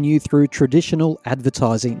raise revenue through traditional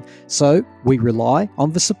advertising, so we rely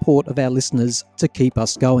on the support of our listeners to keep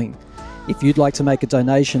us going. If you'd like to make a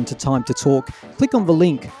donation to Time to Talk, click on the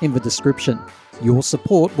link in the description. Your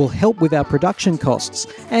support will help with our production costs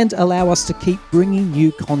and allow us to keep bringing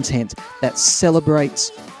you content that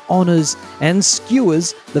celebrates, honours and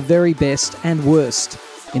skewers the very best and worst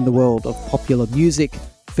in the world of popular music,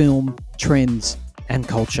 film, trends and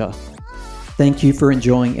culture. Thank you for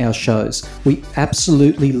enjoying our shows. We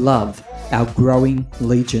absolutely love our growing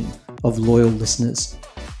legion of loyal listeners.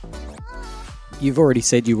 You've already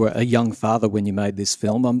said you were a young father when you made this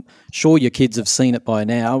film. I'm sure your kids have seen it by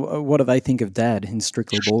now. What do they think of Dad in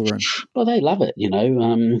Strictly Ballroom? Well, they love it,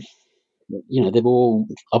 they've all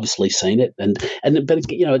obviously seen it, but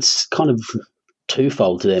it's kind of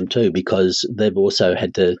twofold to them too, because they've also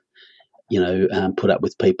had to, put up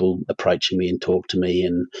with people approaching me and talk to me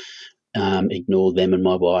and ignore them and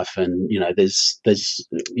my wife, and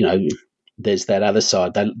there's that other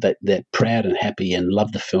side. They're proud and happy and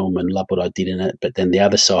love the film and love what I did in it, but then the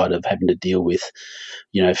other side of having to deal with,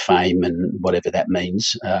 fame and whatever that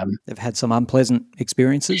means. They've had some unpleasant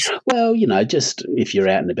experiences? Well, just if you're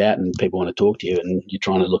out and about and people want to talk to you and you're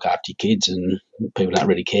trying to look after your kids, and people don't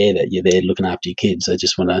really care that you're there looking after your kids. They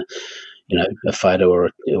just want to, a photo or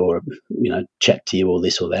chat to you or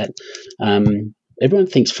this or that. Everyone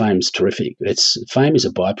thinks fame's terrific. Fame is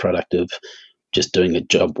a byproduct of just doing a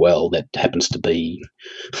job well that happens to be,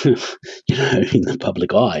 in the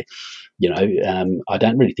public eye. I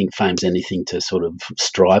don't really think fame's anything to sort of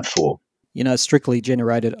strive for. Strictly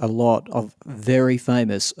generated a lot of very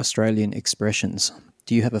famous Australian expressions.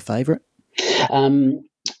 Do you have a favourite?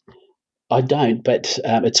 I don't, but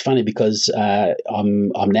it's funny because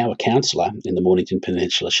I'm now a counsellor in the Mornington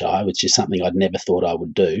Peninsula Shire, which is something I'd never thought I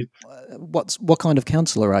would do. What kind of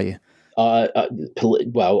counsellor are you?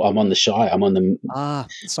 Well, I'm on the Shire. I'm on the.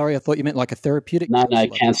 Sorry, I thought you meant like a therapeutic. No,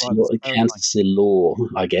 counsellor law,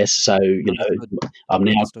 I guess. So I'm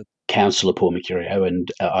now Councillor Paul Mercurio, and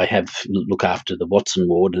I have look after the Watson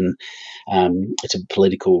ward, and it's a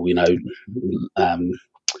political,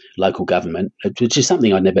 local government, which is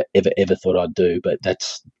something I never ever thought I'd do, but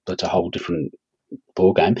that's a whole different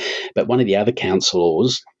ball game. But one of the other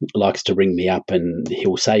councillors likes to ring me up, and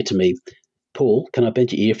he'll say to me, "Paul, can I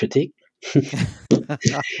bend your ear for tick?"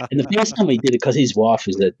 And the first time he did it, because his wife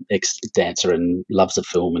is an ex-dancer and loves the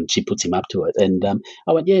film, and she puts him up to it. And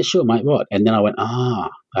I went, "Yeah, sure, mate, what?" And then I went, I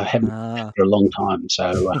haven't for a long time.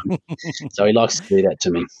 So so he likes to do that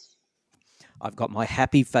to me. I've got my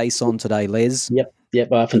happy face on today, Les.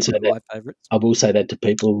 Yep. I often say that. I will say that to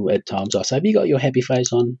people at times. I say, "Have you got your happy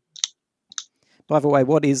face on?" By the way,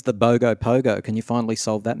 what is the BOGO Pogo? Can you finally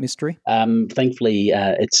solve that mystery? Thankfully,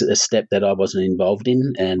 it's a step that I wasn't involved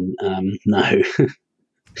in, and no,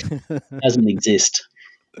 doesn't exist.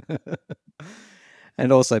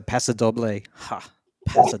 And also Paso Doble.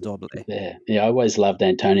 Paso Doble. Yeah. I always loved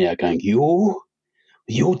Antonio going, "You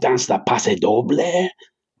dance the Paso Doble."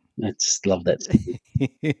 I just love that.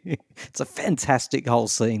 It's a fantastic whole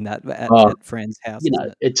scene at Fran's house.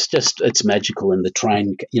 It's magical, and the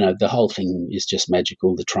train. The whole thing is just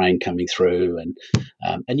magical. The train coming through, and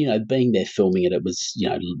being there filming it. It was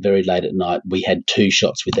very late at night. We had 2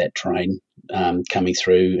 shots with that train coming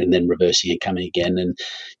through, and then reversing and coming again, and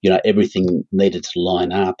everything needed to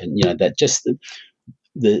line up, and that just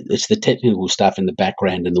it's the technical stuff in the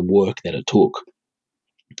background and the work that it took.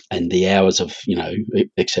 And the hours of,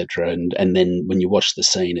 etc. And then when you watch the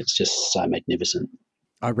scene, it's just so magnificent.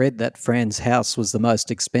 I read that Fran's house was the most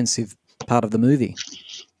expensive part of the movie.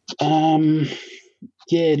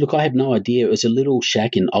 Yeah, look, I have no idea. It was a little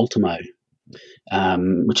shack in Ultimo,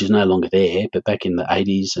 which is no longer there, but back in the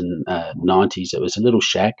 80s and 90s, it was a little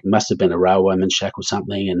shack. It must have been a railwayman's shack or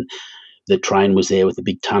something, and the train was there with a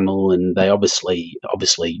big tunnel, and they obviously,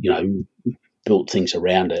 built things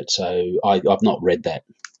around it. So I've not read that.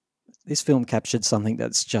 This film captured something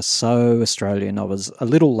that's just so Australian. I was a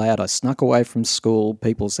little loud. I snuck away from school.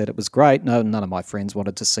 People said it was great. No, none of my friends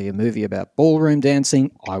wanted to see a movie about ballroom dancing.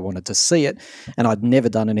 I wanted to see it, and I'd never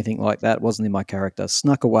done anything like that. It wasn't in my character.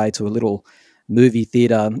 Snuck away to a little movie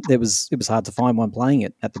theatre. It was hard to find one playing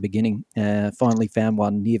it at the beginning. Finally found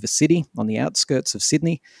one near the city, on the outskirts of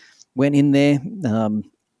Sydney. Went in there,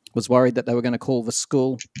 was worried that they were going to call the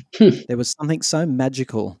school. There was something so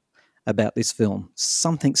magical about this film,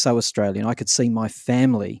 something so Australian. I could see my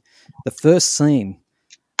family. The first scene,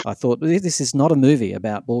 I thought, this is not a movie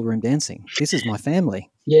about ballroom dancing. This is my family.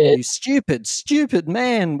 Yeah. You stupid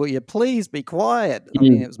man, will you please be quiet? I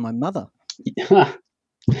mean, it was my mother.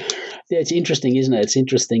 Yeah, it's interesting, isn't it? It's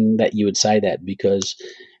interesting that you would say that because,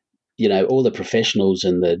 all the professionals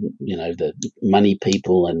and the money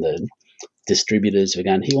people and the distributors are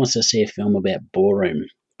going, who wants to see a film about ballroom?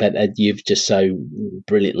 But you've just so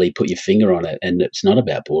brilliantly put your finger on it, and it's not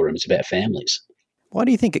about ballroom, it's about families. Why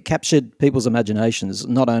do you think it captured people's imaginations,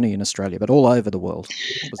 not only in Australia, but all over the world?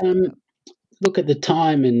 What was it about? Look, at the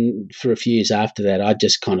time and for a few years after that, I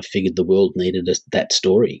just kind of figured the world needed that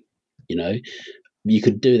story. You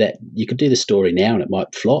could do that. You could do the story now and it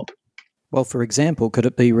might flop. Well, for example, could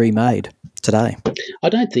it be remade today? I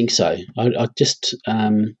don't think so. I just,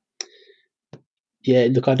 look,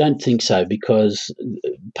 I don't think so because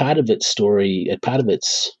part of its story, part of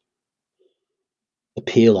its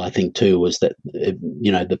appeal, I think, too, was that,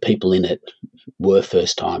 the people in it were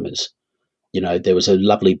first timers. There was a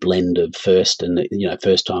lovely blend of first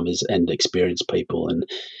timers and experienced people, and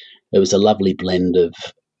it was a lovely blend of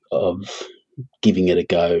giving it a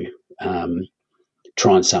go,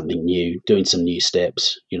 trying something new, doing some new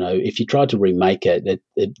steps. If you tried to remake it,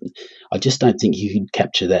 I just don't think you could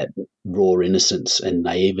capture that raw innocence and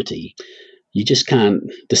naivety. You just can't.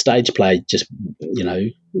 The stage play just, no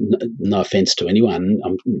offense to anyone,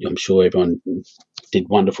 I'm sure everyone did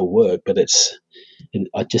wonderful work, but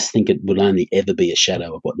I just think it would only ever be a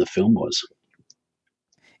shadow of what the film was.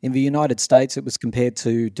 In the United States, it was compared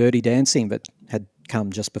to Dirty Dancing that had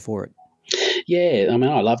come just before it. Yeah, I mean,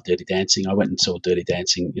 I love Dirty Dancing. I went and saw Dirty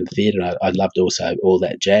Dancing in the theatre. I loved also all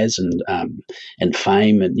that jazz and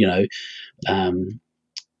Fame, and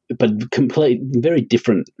but very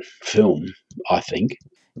different film, I think.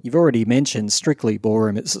 You've already mentioned Strictly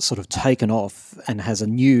Ballroom. It's sort of taken off and has a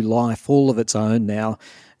new life all of its own now.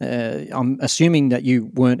 I'm assuming that you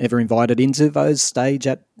weren't ever invited into those stage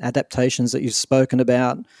adaptations that you've spoken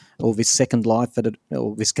about, or this second life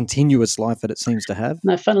or this continuous life that it seems to have.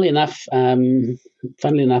 No, funnily enough,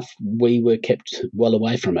 we were kept well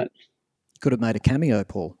away from it. Could have made a cameo,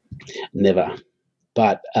 Paul. Never,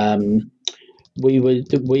 but we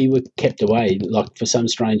were kept away. Like, for some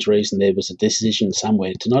strange reason, there was a decision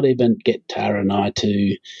somewhere to not even get Tara and I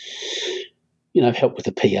to, help with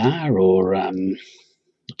the PR or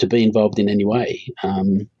to be involved in any way.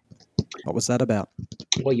 What was that about?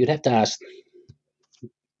 Well, you'd have to ask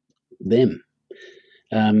them.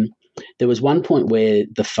 There was one point where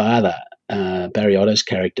the father, Barry Otto's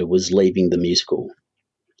character, was leaving the musical.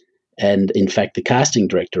 And in fact, the casting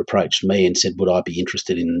director approached me and said, would I be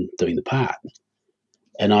interested in doing the part?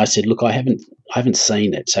 And I said, look, I haven't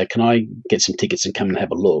seen it, so can I get some tickets and come and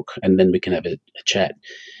have a look, and then we can have a chat?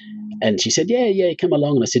 And she said, yeah, come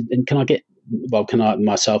along. And I said, and can I,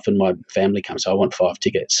 myself and my family come? So I want 5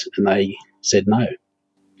 tickets. And they said no.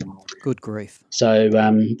 Good grief. So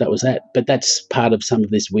that was that. But that's part of some of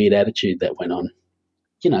this weird attitude that went on.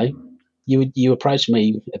 You approached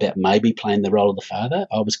me about maybe playing the role of the father.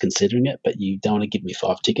 I was considering it, but you don't want to give me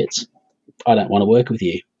 5 tickets. I don't want to work with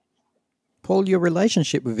you. Paul, your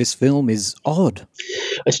relationship with this film is odd.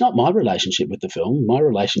 It's not my relationship with the film. My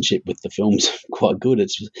relationship with the film's quite good.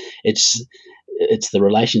 It's the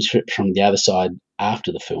relationship from the other side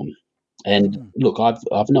after the film. And look, I've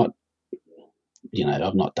not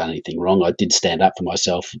done anything wrong. I did stand up for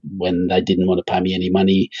myself when they didn't want to pay me any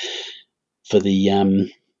money for the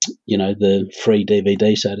the free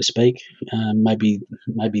DVD, so to speak. Maybe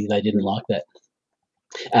they didn't like that.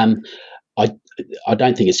 I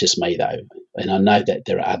don't think it's just me, though, and I know that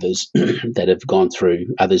there are others that have gone through.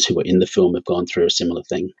 Others who were in the film have gone through a similar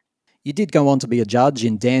thing. You did go on to be a judge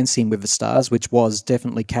in Dancing with the Stars, which was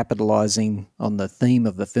definitely capitalising on the theme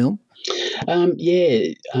of the film. I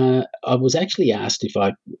was actually asked if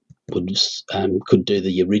I could do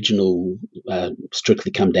the original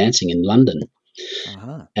Strictly Come Dancing in London.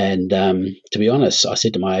 Uh-huh. And to be honest, I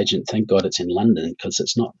said to my agent, thank God it's in London, because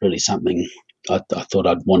it's not really something I thought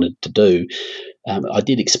I'd wanted to do. I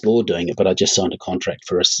did explore doing it, but I just signed a contract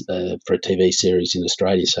for a TV series in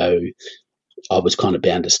Australia, so I was kind of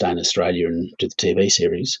bound to stay in Australia and do the TV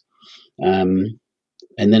series. And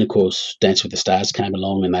then, of course, Dance with the Stars came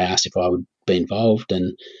along, and they asked if I would be involved.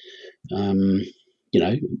 And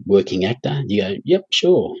working actor, you go, yep,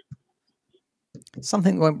 sure.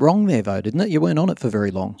 Something went wrong there, though, didn't it? You weren't on it for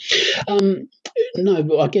very long. No,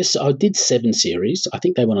 but I guess I did 7 series. I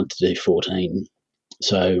think they wanted to do 14.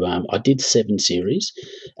 So I did 7 series,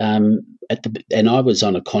 and I was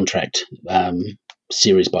on a contract,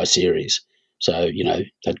 series by series. So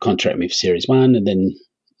they'd contract me for series 1, and then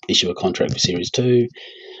issue a contract for series 2.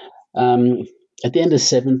 Um, at the end of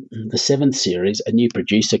the 7th series, a new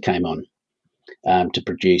producer came on, to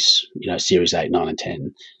produce series 8, 9, and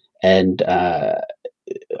 10, and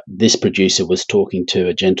this producer was talking to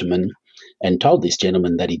a gentleman, and told this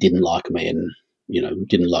gentleman that he didn't like me, and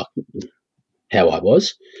didn't like how I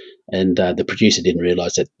was. And the producer didn't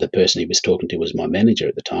realise that the person he was talking to was my manager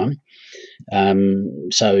at the time.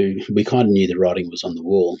 So we kind of knew the writing was on the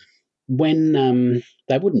wall. When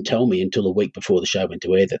they wouldn't tell me until a week before the show went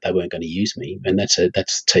to air that they weren't going to use me, and that's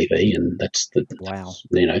TV, and that's the Wow.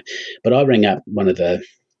 But I rang up one of the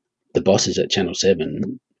bosses at Channel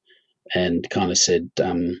 7 and kind of said,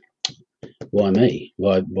 "Why me?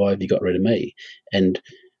 Why have you got rid of me?" And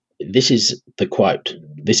this is the quote.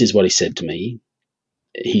 This is what he said to me.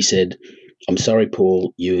 He said, "I'm sorry,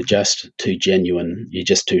 Paul, you're just too genuine. You're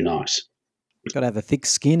just too nice." Got to have a thick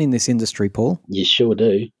skin in this industry, Paul. You sure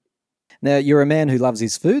do. Now, you're a man who loves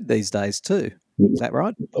his food these days too. Is that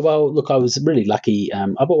right? Well, look, I was really lucky.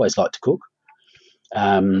 I've always liked to cook.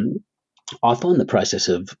 I find the process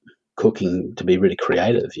of cooking to be really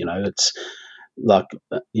creative. It's like,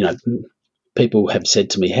 people have said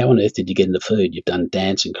to me, "How on earth did you get into food? You've done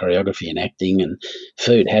dance and choreography and acting and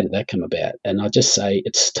food. How did that come about?" And I just say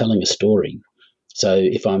it's telling a story. So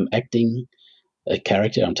if I'm acting a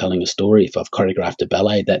character, I'm telling a story. If I've choreographed a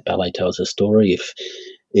ballet, that ballet tells a story. If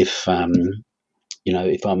if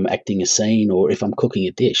I'm acting a scene, or if I'm cooking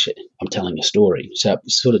a dish, I'm telling a story. So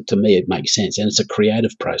sort of, to me, it makes sense, and it's a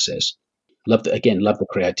creative process. Love the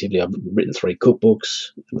creativity. I've written 3 cookbooks,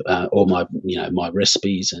 all my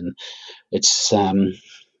recipes, and it's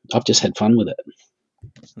I've just had fun with it.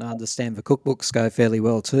 And I understand the cookbooks go fairly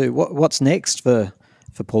well too. What's next for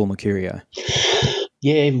Paul Mercurio?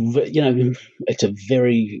 Yeah, it's a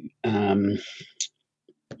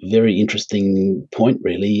very interesting point,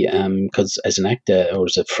 really, because as an actor or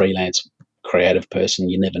as a freelance creative person,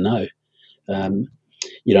 you never know.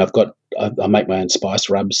 I make my own spice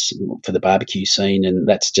rubs for the barbecue scene, and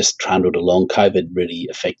that's just trundled along. COVID really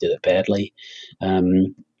affected it badly.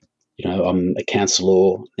 I'm a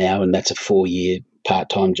counsellor now, and that's a 4-year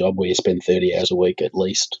part-time job where you spend 30 hours a week at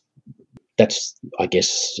least. That's, I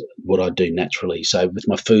guess, what I do naturally. So with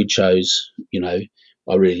my food shows,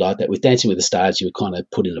 I really like that. With Dancing with the Stars, you were kind of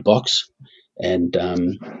put in a box, and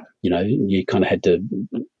you kind of had to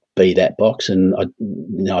be that box, and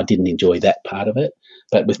I didn't enjoy that part of it.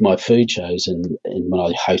 But with my food shows, and when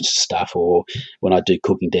I host stuff, or when I do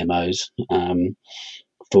cooking demos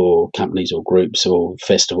for companies or groups or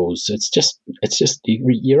festivals, it's just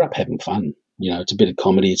you're up having fun. It's a bit of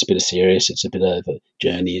comedy, it's a bit of serious, it's a bit of a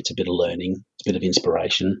journey, it's a bit of learning, it's a bit of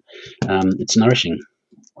inspiration. It's nourishing.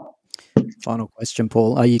 Final question,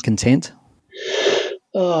 Paul. Are you content?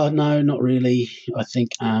 Oh, no, not really. I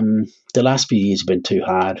think the last few years have been too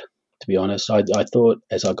hard, to be honest. I thought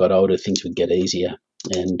as I got older, things would get easier,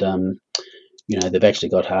 and they've actually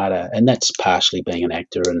got harder. And that's partially being an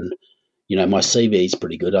actor. And my CV is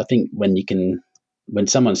pretty good. I think when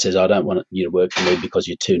someone says, "I don't want you to work for me because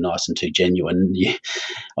you're too nice and too genuine,"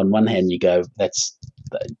 on one hand you go,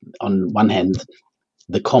 on one hand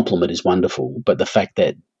the compliment is wonderful, but the fact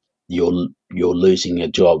that you're losing a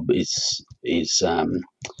job is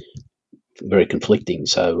very conflicting.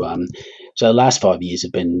 So the last 5 years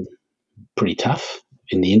have been pretty tough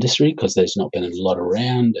in the industry because there's not been a lot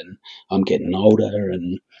around, and I'm getting older,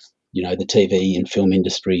 and the TV and film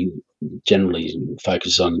industry generally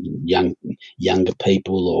focuses on younger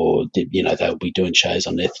people, or they'll be doing shows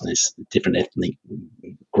on different ethnic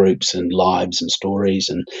groups and lives and stories,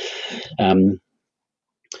 and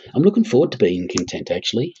I'm looking forward to being content,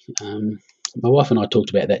 actually. My wife and I talked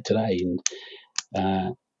about that today,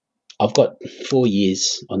 and I've got 4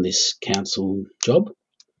 years on this council job.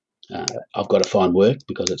 I've got to find work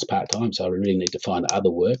because it's part-time, so I really need to find other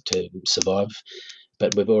work to survive.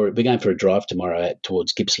 But we're going for a drive tomorrow out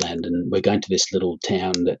towards Gippsland, and we're going to this little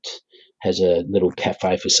town that has a little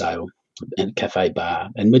cafe for sale, and cafe bar,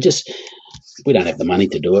 and we don't have the money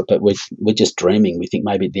to do it, but we're just dreaming. We think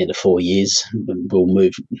maybe at the end of 4 years we'll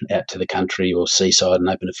move out to the country or seaside and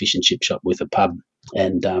open a fish and chip shop with a pub,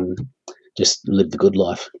 and just live the good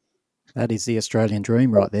life. That is the Australian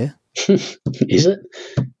dream right there. Is it?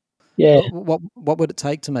 Yeah. What would it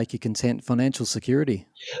take to make you content? Financial security?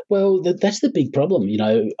 Well, that's the big problem.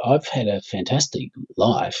 I've had a fantastic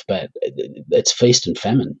life, but it's feast and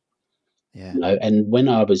famine. Yeah. And when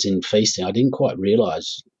I was in feasting, I didn't quite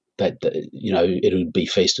realise that it would be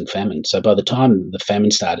feast and famine. So by the time the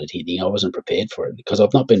famine started hitting, I wasn't prepared for it because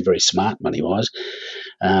I've not been very smart money wise.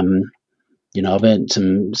 I've earned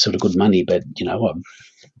some sort of good money, but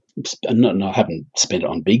I haven't spent it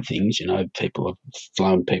on big things. People have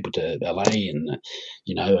flown people to LA and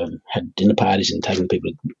had dinner parties and taken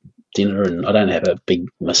people to dinner, and I don't have a big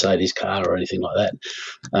Mercedes car or anything like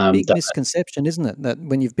that. Big misconception, isn't it? That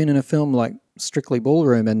when you've been in a film like Strictly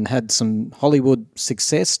Ballroom and had some Hollywood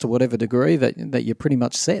success to whatever degree, that you're pretty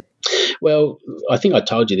much set. Well, I think I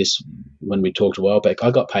told you this when we talked a while back.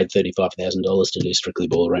 I got paid $35,000 to do Strictly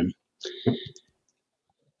Ballroom.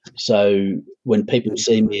 So when people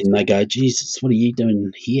see me and they go, Jesus, what are you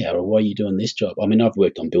doing here? Or why are you doing this job? I mean, I've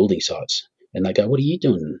worked on building sites, and they go, what are you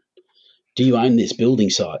doing? Do you own this building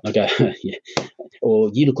site? And I go, yeah. Or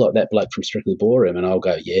you look like that bloke from Strictly Ballroom. And I'll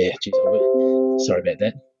go, yeah, geez, sorry about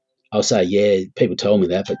that. I'll say, yeah, people tell me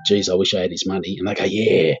that, but geez, I wish I had his money. And they go,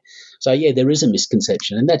 yeah. So, yeah, there is a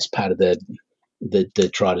misconception, and that's part of the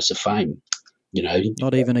detritus of fame,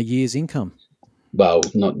 Not even a year's income. Well,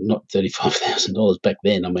 not $35,000 back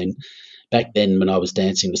then. I mean, back then when I was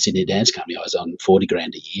dancing with Sydney Dance Company, I was on $40,000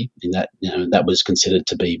 a year. In that, that was considered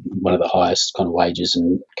to be one of the highest kind of wages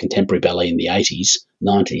in contemporary ballet in the 80s,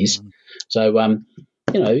 90s. So,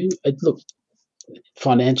 look,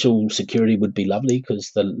 financial security would be lovely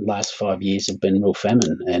because the last 5 years have been real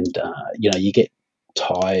famine, and you get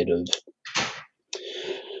tired of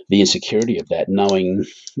the insecurity of that, knowing,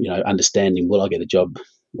 understanding, will I get a job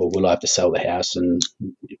or will I have to sell the house and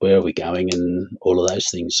where are we going and all of those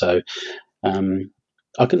things. So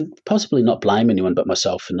I can possibly not blame anyone but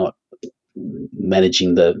myself for not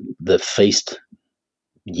managing the feast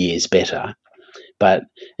years better. But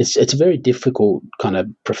it's a very difficult kind of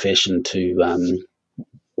profession to,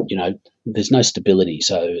 there's no stability.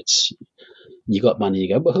 So you got money,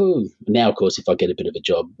 you go, woohoo. Now, of course, if I get a bit of a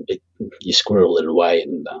job, you squirrel it away,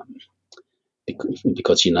 and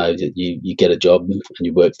because that you get a job and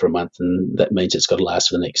you work for a month, and that means it's got to last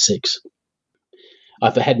for the next 6.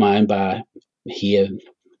 I've had my own bar here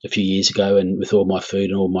a few years ago, and with all my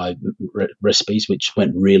food and all my recipes, which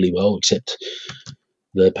went really well, except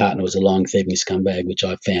the partner was a lying thieving scumbag, which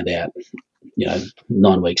I found out,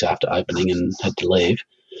 9 weeks after opening, and had to leave.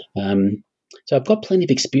 So I've got plenty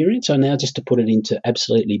of experience. So now just to put it into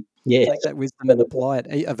absolutely, yeah. Take that wisdom and apply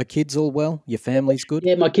it. Are the kids all well? Your family's good?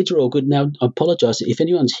 Yeah, my kids are all good. Now, I apologise if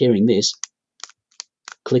anyone's hearing this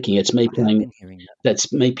clicking. It's me playing.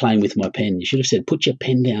 That's me playing with my pen. You should have said, put your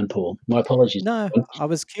pen down, Paul. My apologies. No, I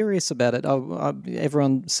was curious about it.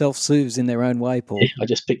 Everyone self-soothes in their own way, Paul. I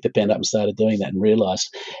just picked the pen up and started doing that and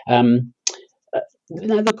realised.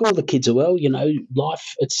 Look, all the kids are well.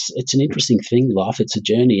 Life, it's an interesting thing, life. It's a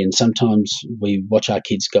journey, and sometimes we watch our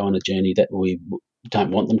kids go on a journey that we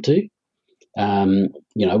don't want them to.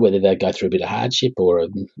 Whether they go through a bit of hardship or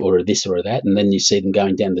a this or a that, and then you see them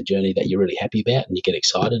going down the journey that you're really happy about, and you get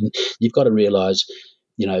excited. And you've got to realise,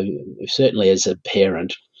 certainly as a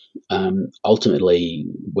parent, ultimately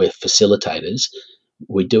we're facilitators.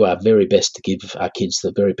 We do our very best to give our kids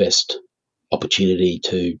the very best opportunity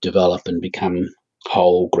to develop and become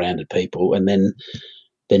whole, grounded people, and then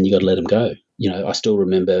you got to let them go. I still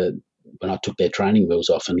remember when I took their training wheels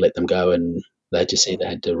off and let them go, and they just either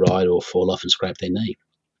had to ride or fall off and scrape their knee.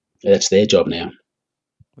 That's their job now.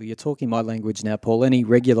 Well, you're talking my language now, Paul. Any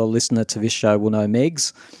regular listener to this show will know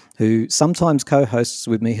Megs, who sometimes co-hosts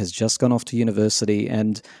with me, has just gone off to university,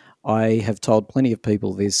 and I have told plenty of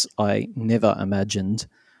people this. I never imagined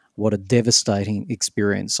what a devastating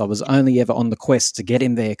experience. I was only ever on the quest to get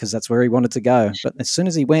him there because that's where he wanted to go. But as soon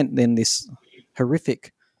as he went, then this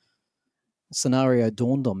horrific scenario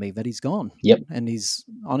dawned on me that he's gone. Yep. And he's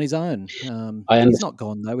on his own. He's not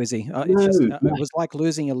gone though, is he? No, it was like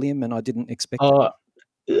losing a limb, and I didn't expect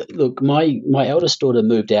it. Look, my eldest daughter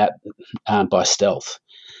moved out by stealth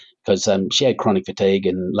because she had chronic fatigue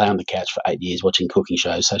and lay on the couch for 8 years watching cooking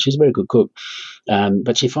shows. So she's a very good cook.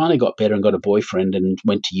 But she finally got better and got a boyfriend and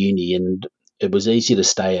went to uni, and it was easier to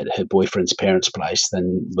stay at her boyfriend's parents' place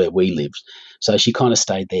than where we lived. So she kind of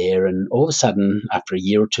stayed there, and all of a sudden, after a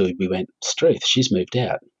year or two, we went, Struth, she's moved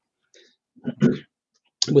out.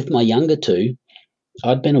 With my younger two,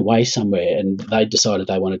 I'd been away somewhere, and they decided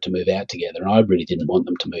they wanted to move out together, and I really didn't want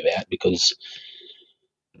them to move out because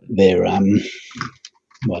they're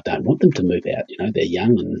I don't want them to move out. They're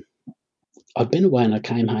young, and I'd been away, and I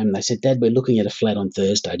came home, and they said, Dad, we're looking at a flat on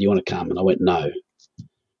Thursday. Do you want to come? And I went, no.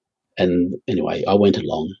 And anyway, I went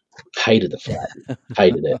along, hated the flat,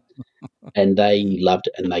 hated it. And they loved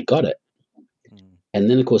it, and they got it. And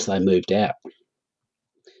then, of course, they moved out.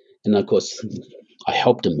 And, of course, I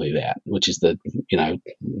helped him move out, which is the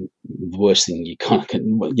worst thing you kind of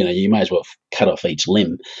can. You may as well cut off each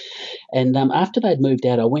limb. And after they'd moved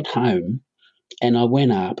out, I went home and I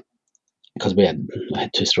went up because I had a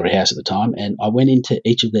two-story house at the time, and I went into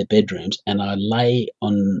each of their bedrooms and I lay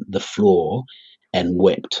on the floor and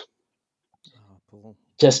wept. Oh, Paul.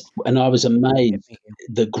 And I was amazed Get me here.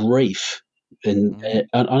 the grief, and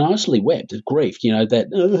I honestly wept at grief.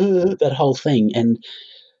 That whole thing, and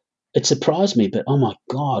it surprised me. But oh my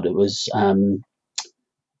God, it was I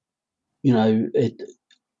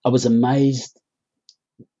was amazed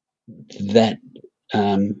that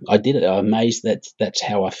I did it. I'm amazed that that's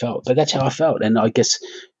how I felt. But that's how I felt, and I guess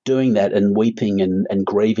doing that and weeping and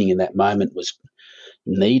grieving in that moment was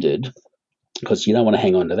needed, because you don't want to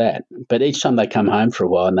hang on to that. But each time they come home for a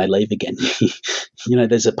while and they leave again,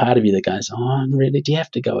 there's a part of you that goes, "Oh, really? Do you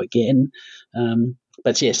have to go again?"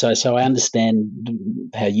 But yeah, so I understand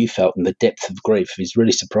how you felt, and the depth of grief is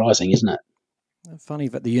really surprising, isn't it? Funny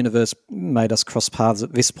that the universe made us cross paths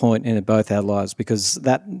at this point in both our lives, because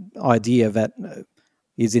that idea that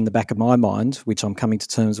is in the back of my mind, which I'm coming to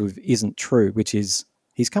terms with, isn't true, which is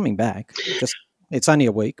he's coming back. Just it's only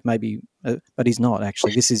a week, maybe, but he's not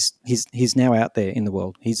actually. He's now out there in the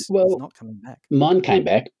world. He's not coming back. Mine came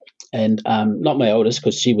back, and not my oldest,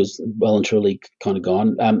 because she was well and truly kind of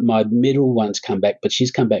gone. My middle one's come back, but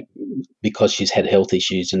she's come back because she's had health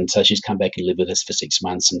issues, and so she's come back and lived with us for 6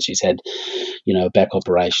 months, and she's had, a back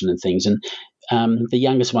operation and things. And the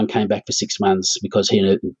youngest one came back for 6 months because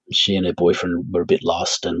she and her boyfriend were a bit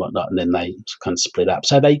lost and whatnot, and then they kind of split up.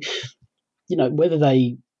 So they, whether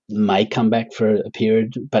they may come back for a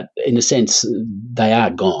period, but in a sense, they are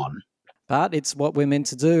gone. But it's what we're meant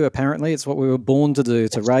to do, apparently. It's what we were born to do,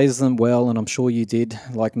 to raise them well, and I'm sure you did,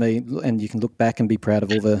 like me, and you can look back and be proud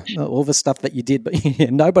of all the stuff that you did, but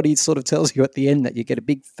nobody sort of tells you at the end that you get a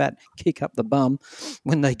big fat kick up the bum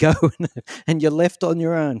when they go and you're left on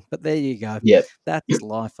your own. But there you go. Yep. That's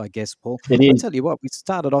life, I guess, Paul. It I is. tell you what, we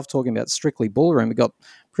started off talking about Strictly Ballroom. It got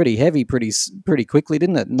pretty heavy pretty quickly,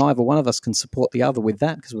 didn't it? Neither one of us can support the other with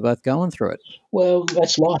that because we're both going through it. Well,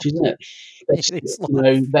 that's life, isn't it? It is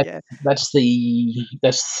life.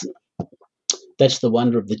 That's the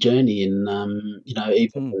wonder of the journey, and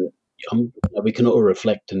we can all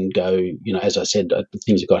reflect and go. As I said,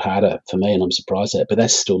 things have got harder for me, and I'm surprised at it. But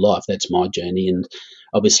that's still life. That's my journey, and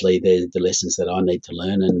obviously there's the lessons that I need to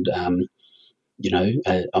learn, and I'm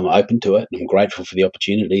open to it, and I'm grateful for the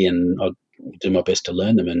opportunity, and I'll do my best to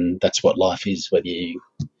learn them. And that's what life is, whether you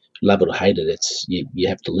love it or hate it. It's you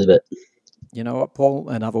have to live it. You know what, Paul?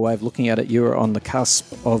 Another way of looking at it, you're on the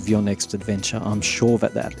cusp of your next adventure. I'm sure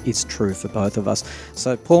that is true for both of us.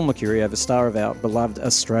 So Paul Mercurio, the star of our beloved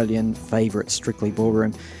Australian favourite Strictly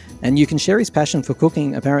Ballroom. And you can share his passion for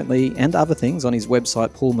cooking, apparently, and other things on his website,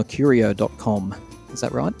 paulmercurio.com. Is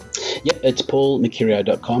that right? Yep, it's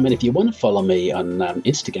paulmercurio.com. And if you want to follow me on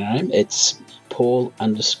Instagram, it's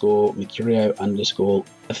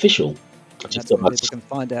Paul_Mercurio_official. That's where people can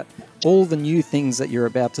find out all the new things that you're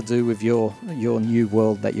about to do with your new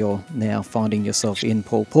world that you're now finding yourself in,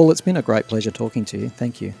 Paul. Paul, it's been a great pleasure talking to you.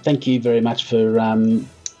 Thank you. Thank you very much for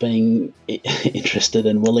being interested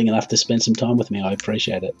and willing enough to spend some time with me. I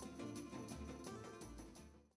appreciate it.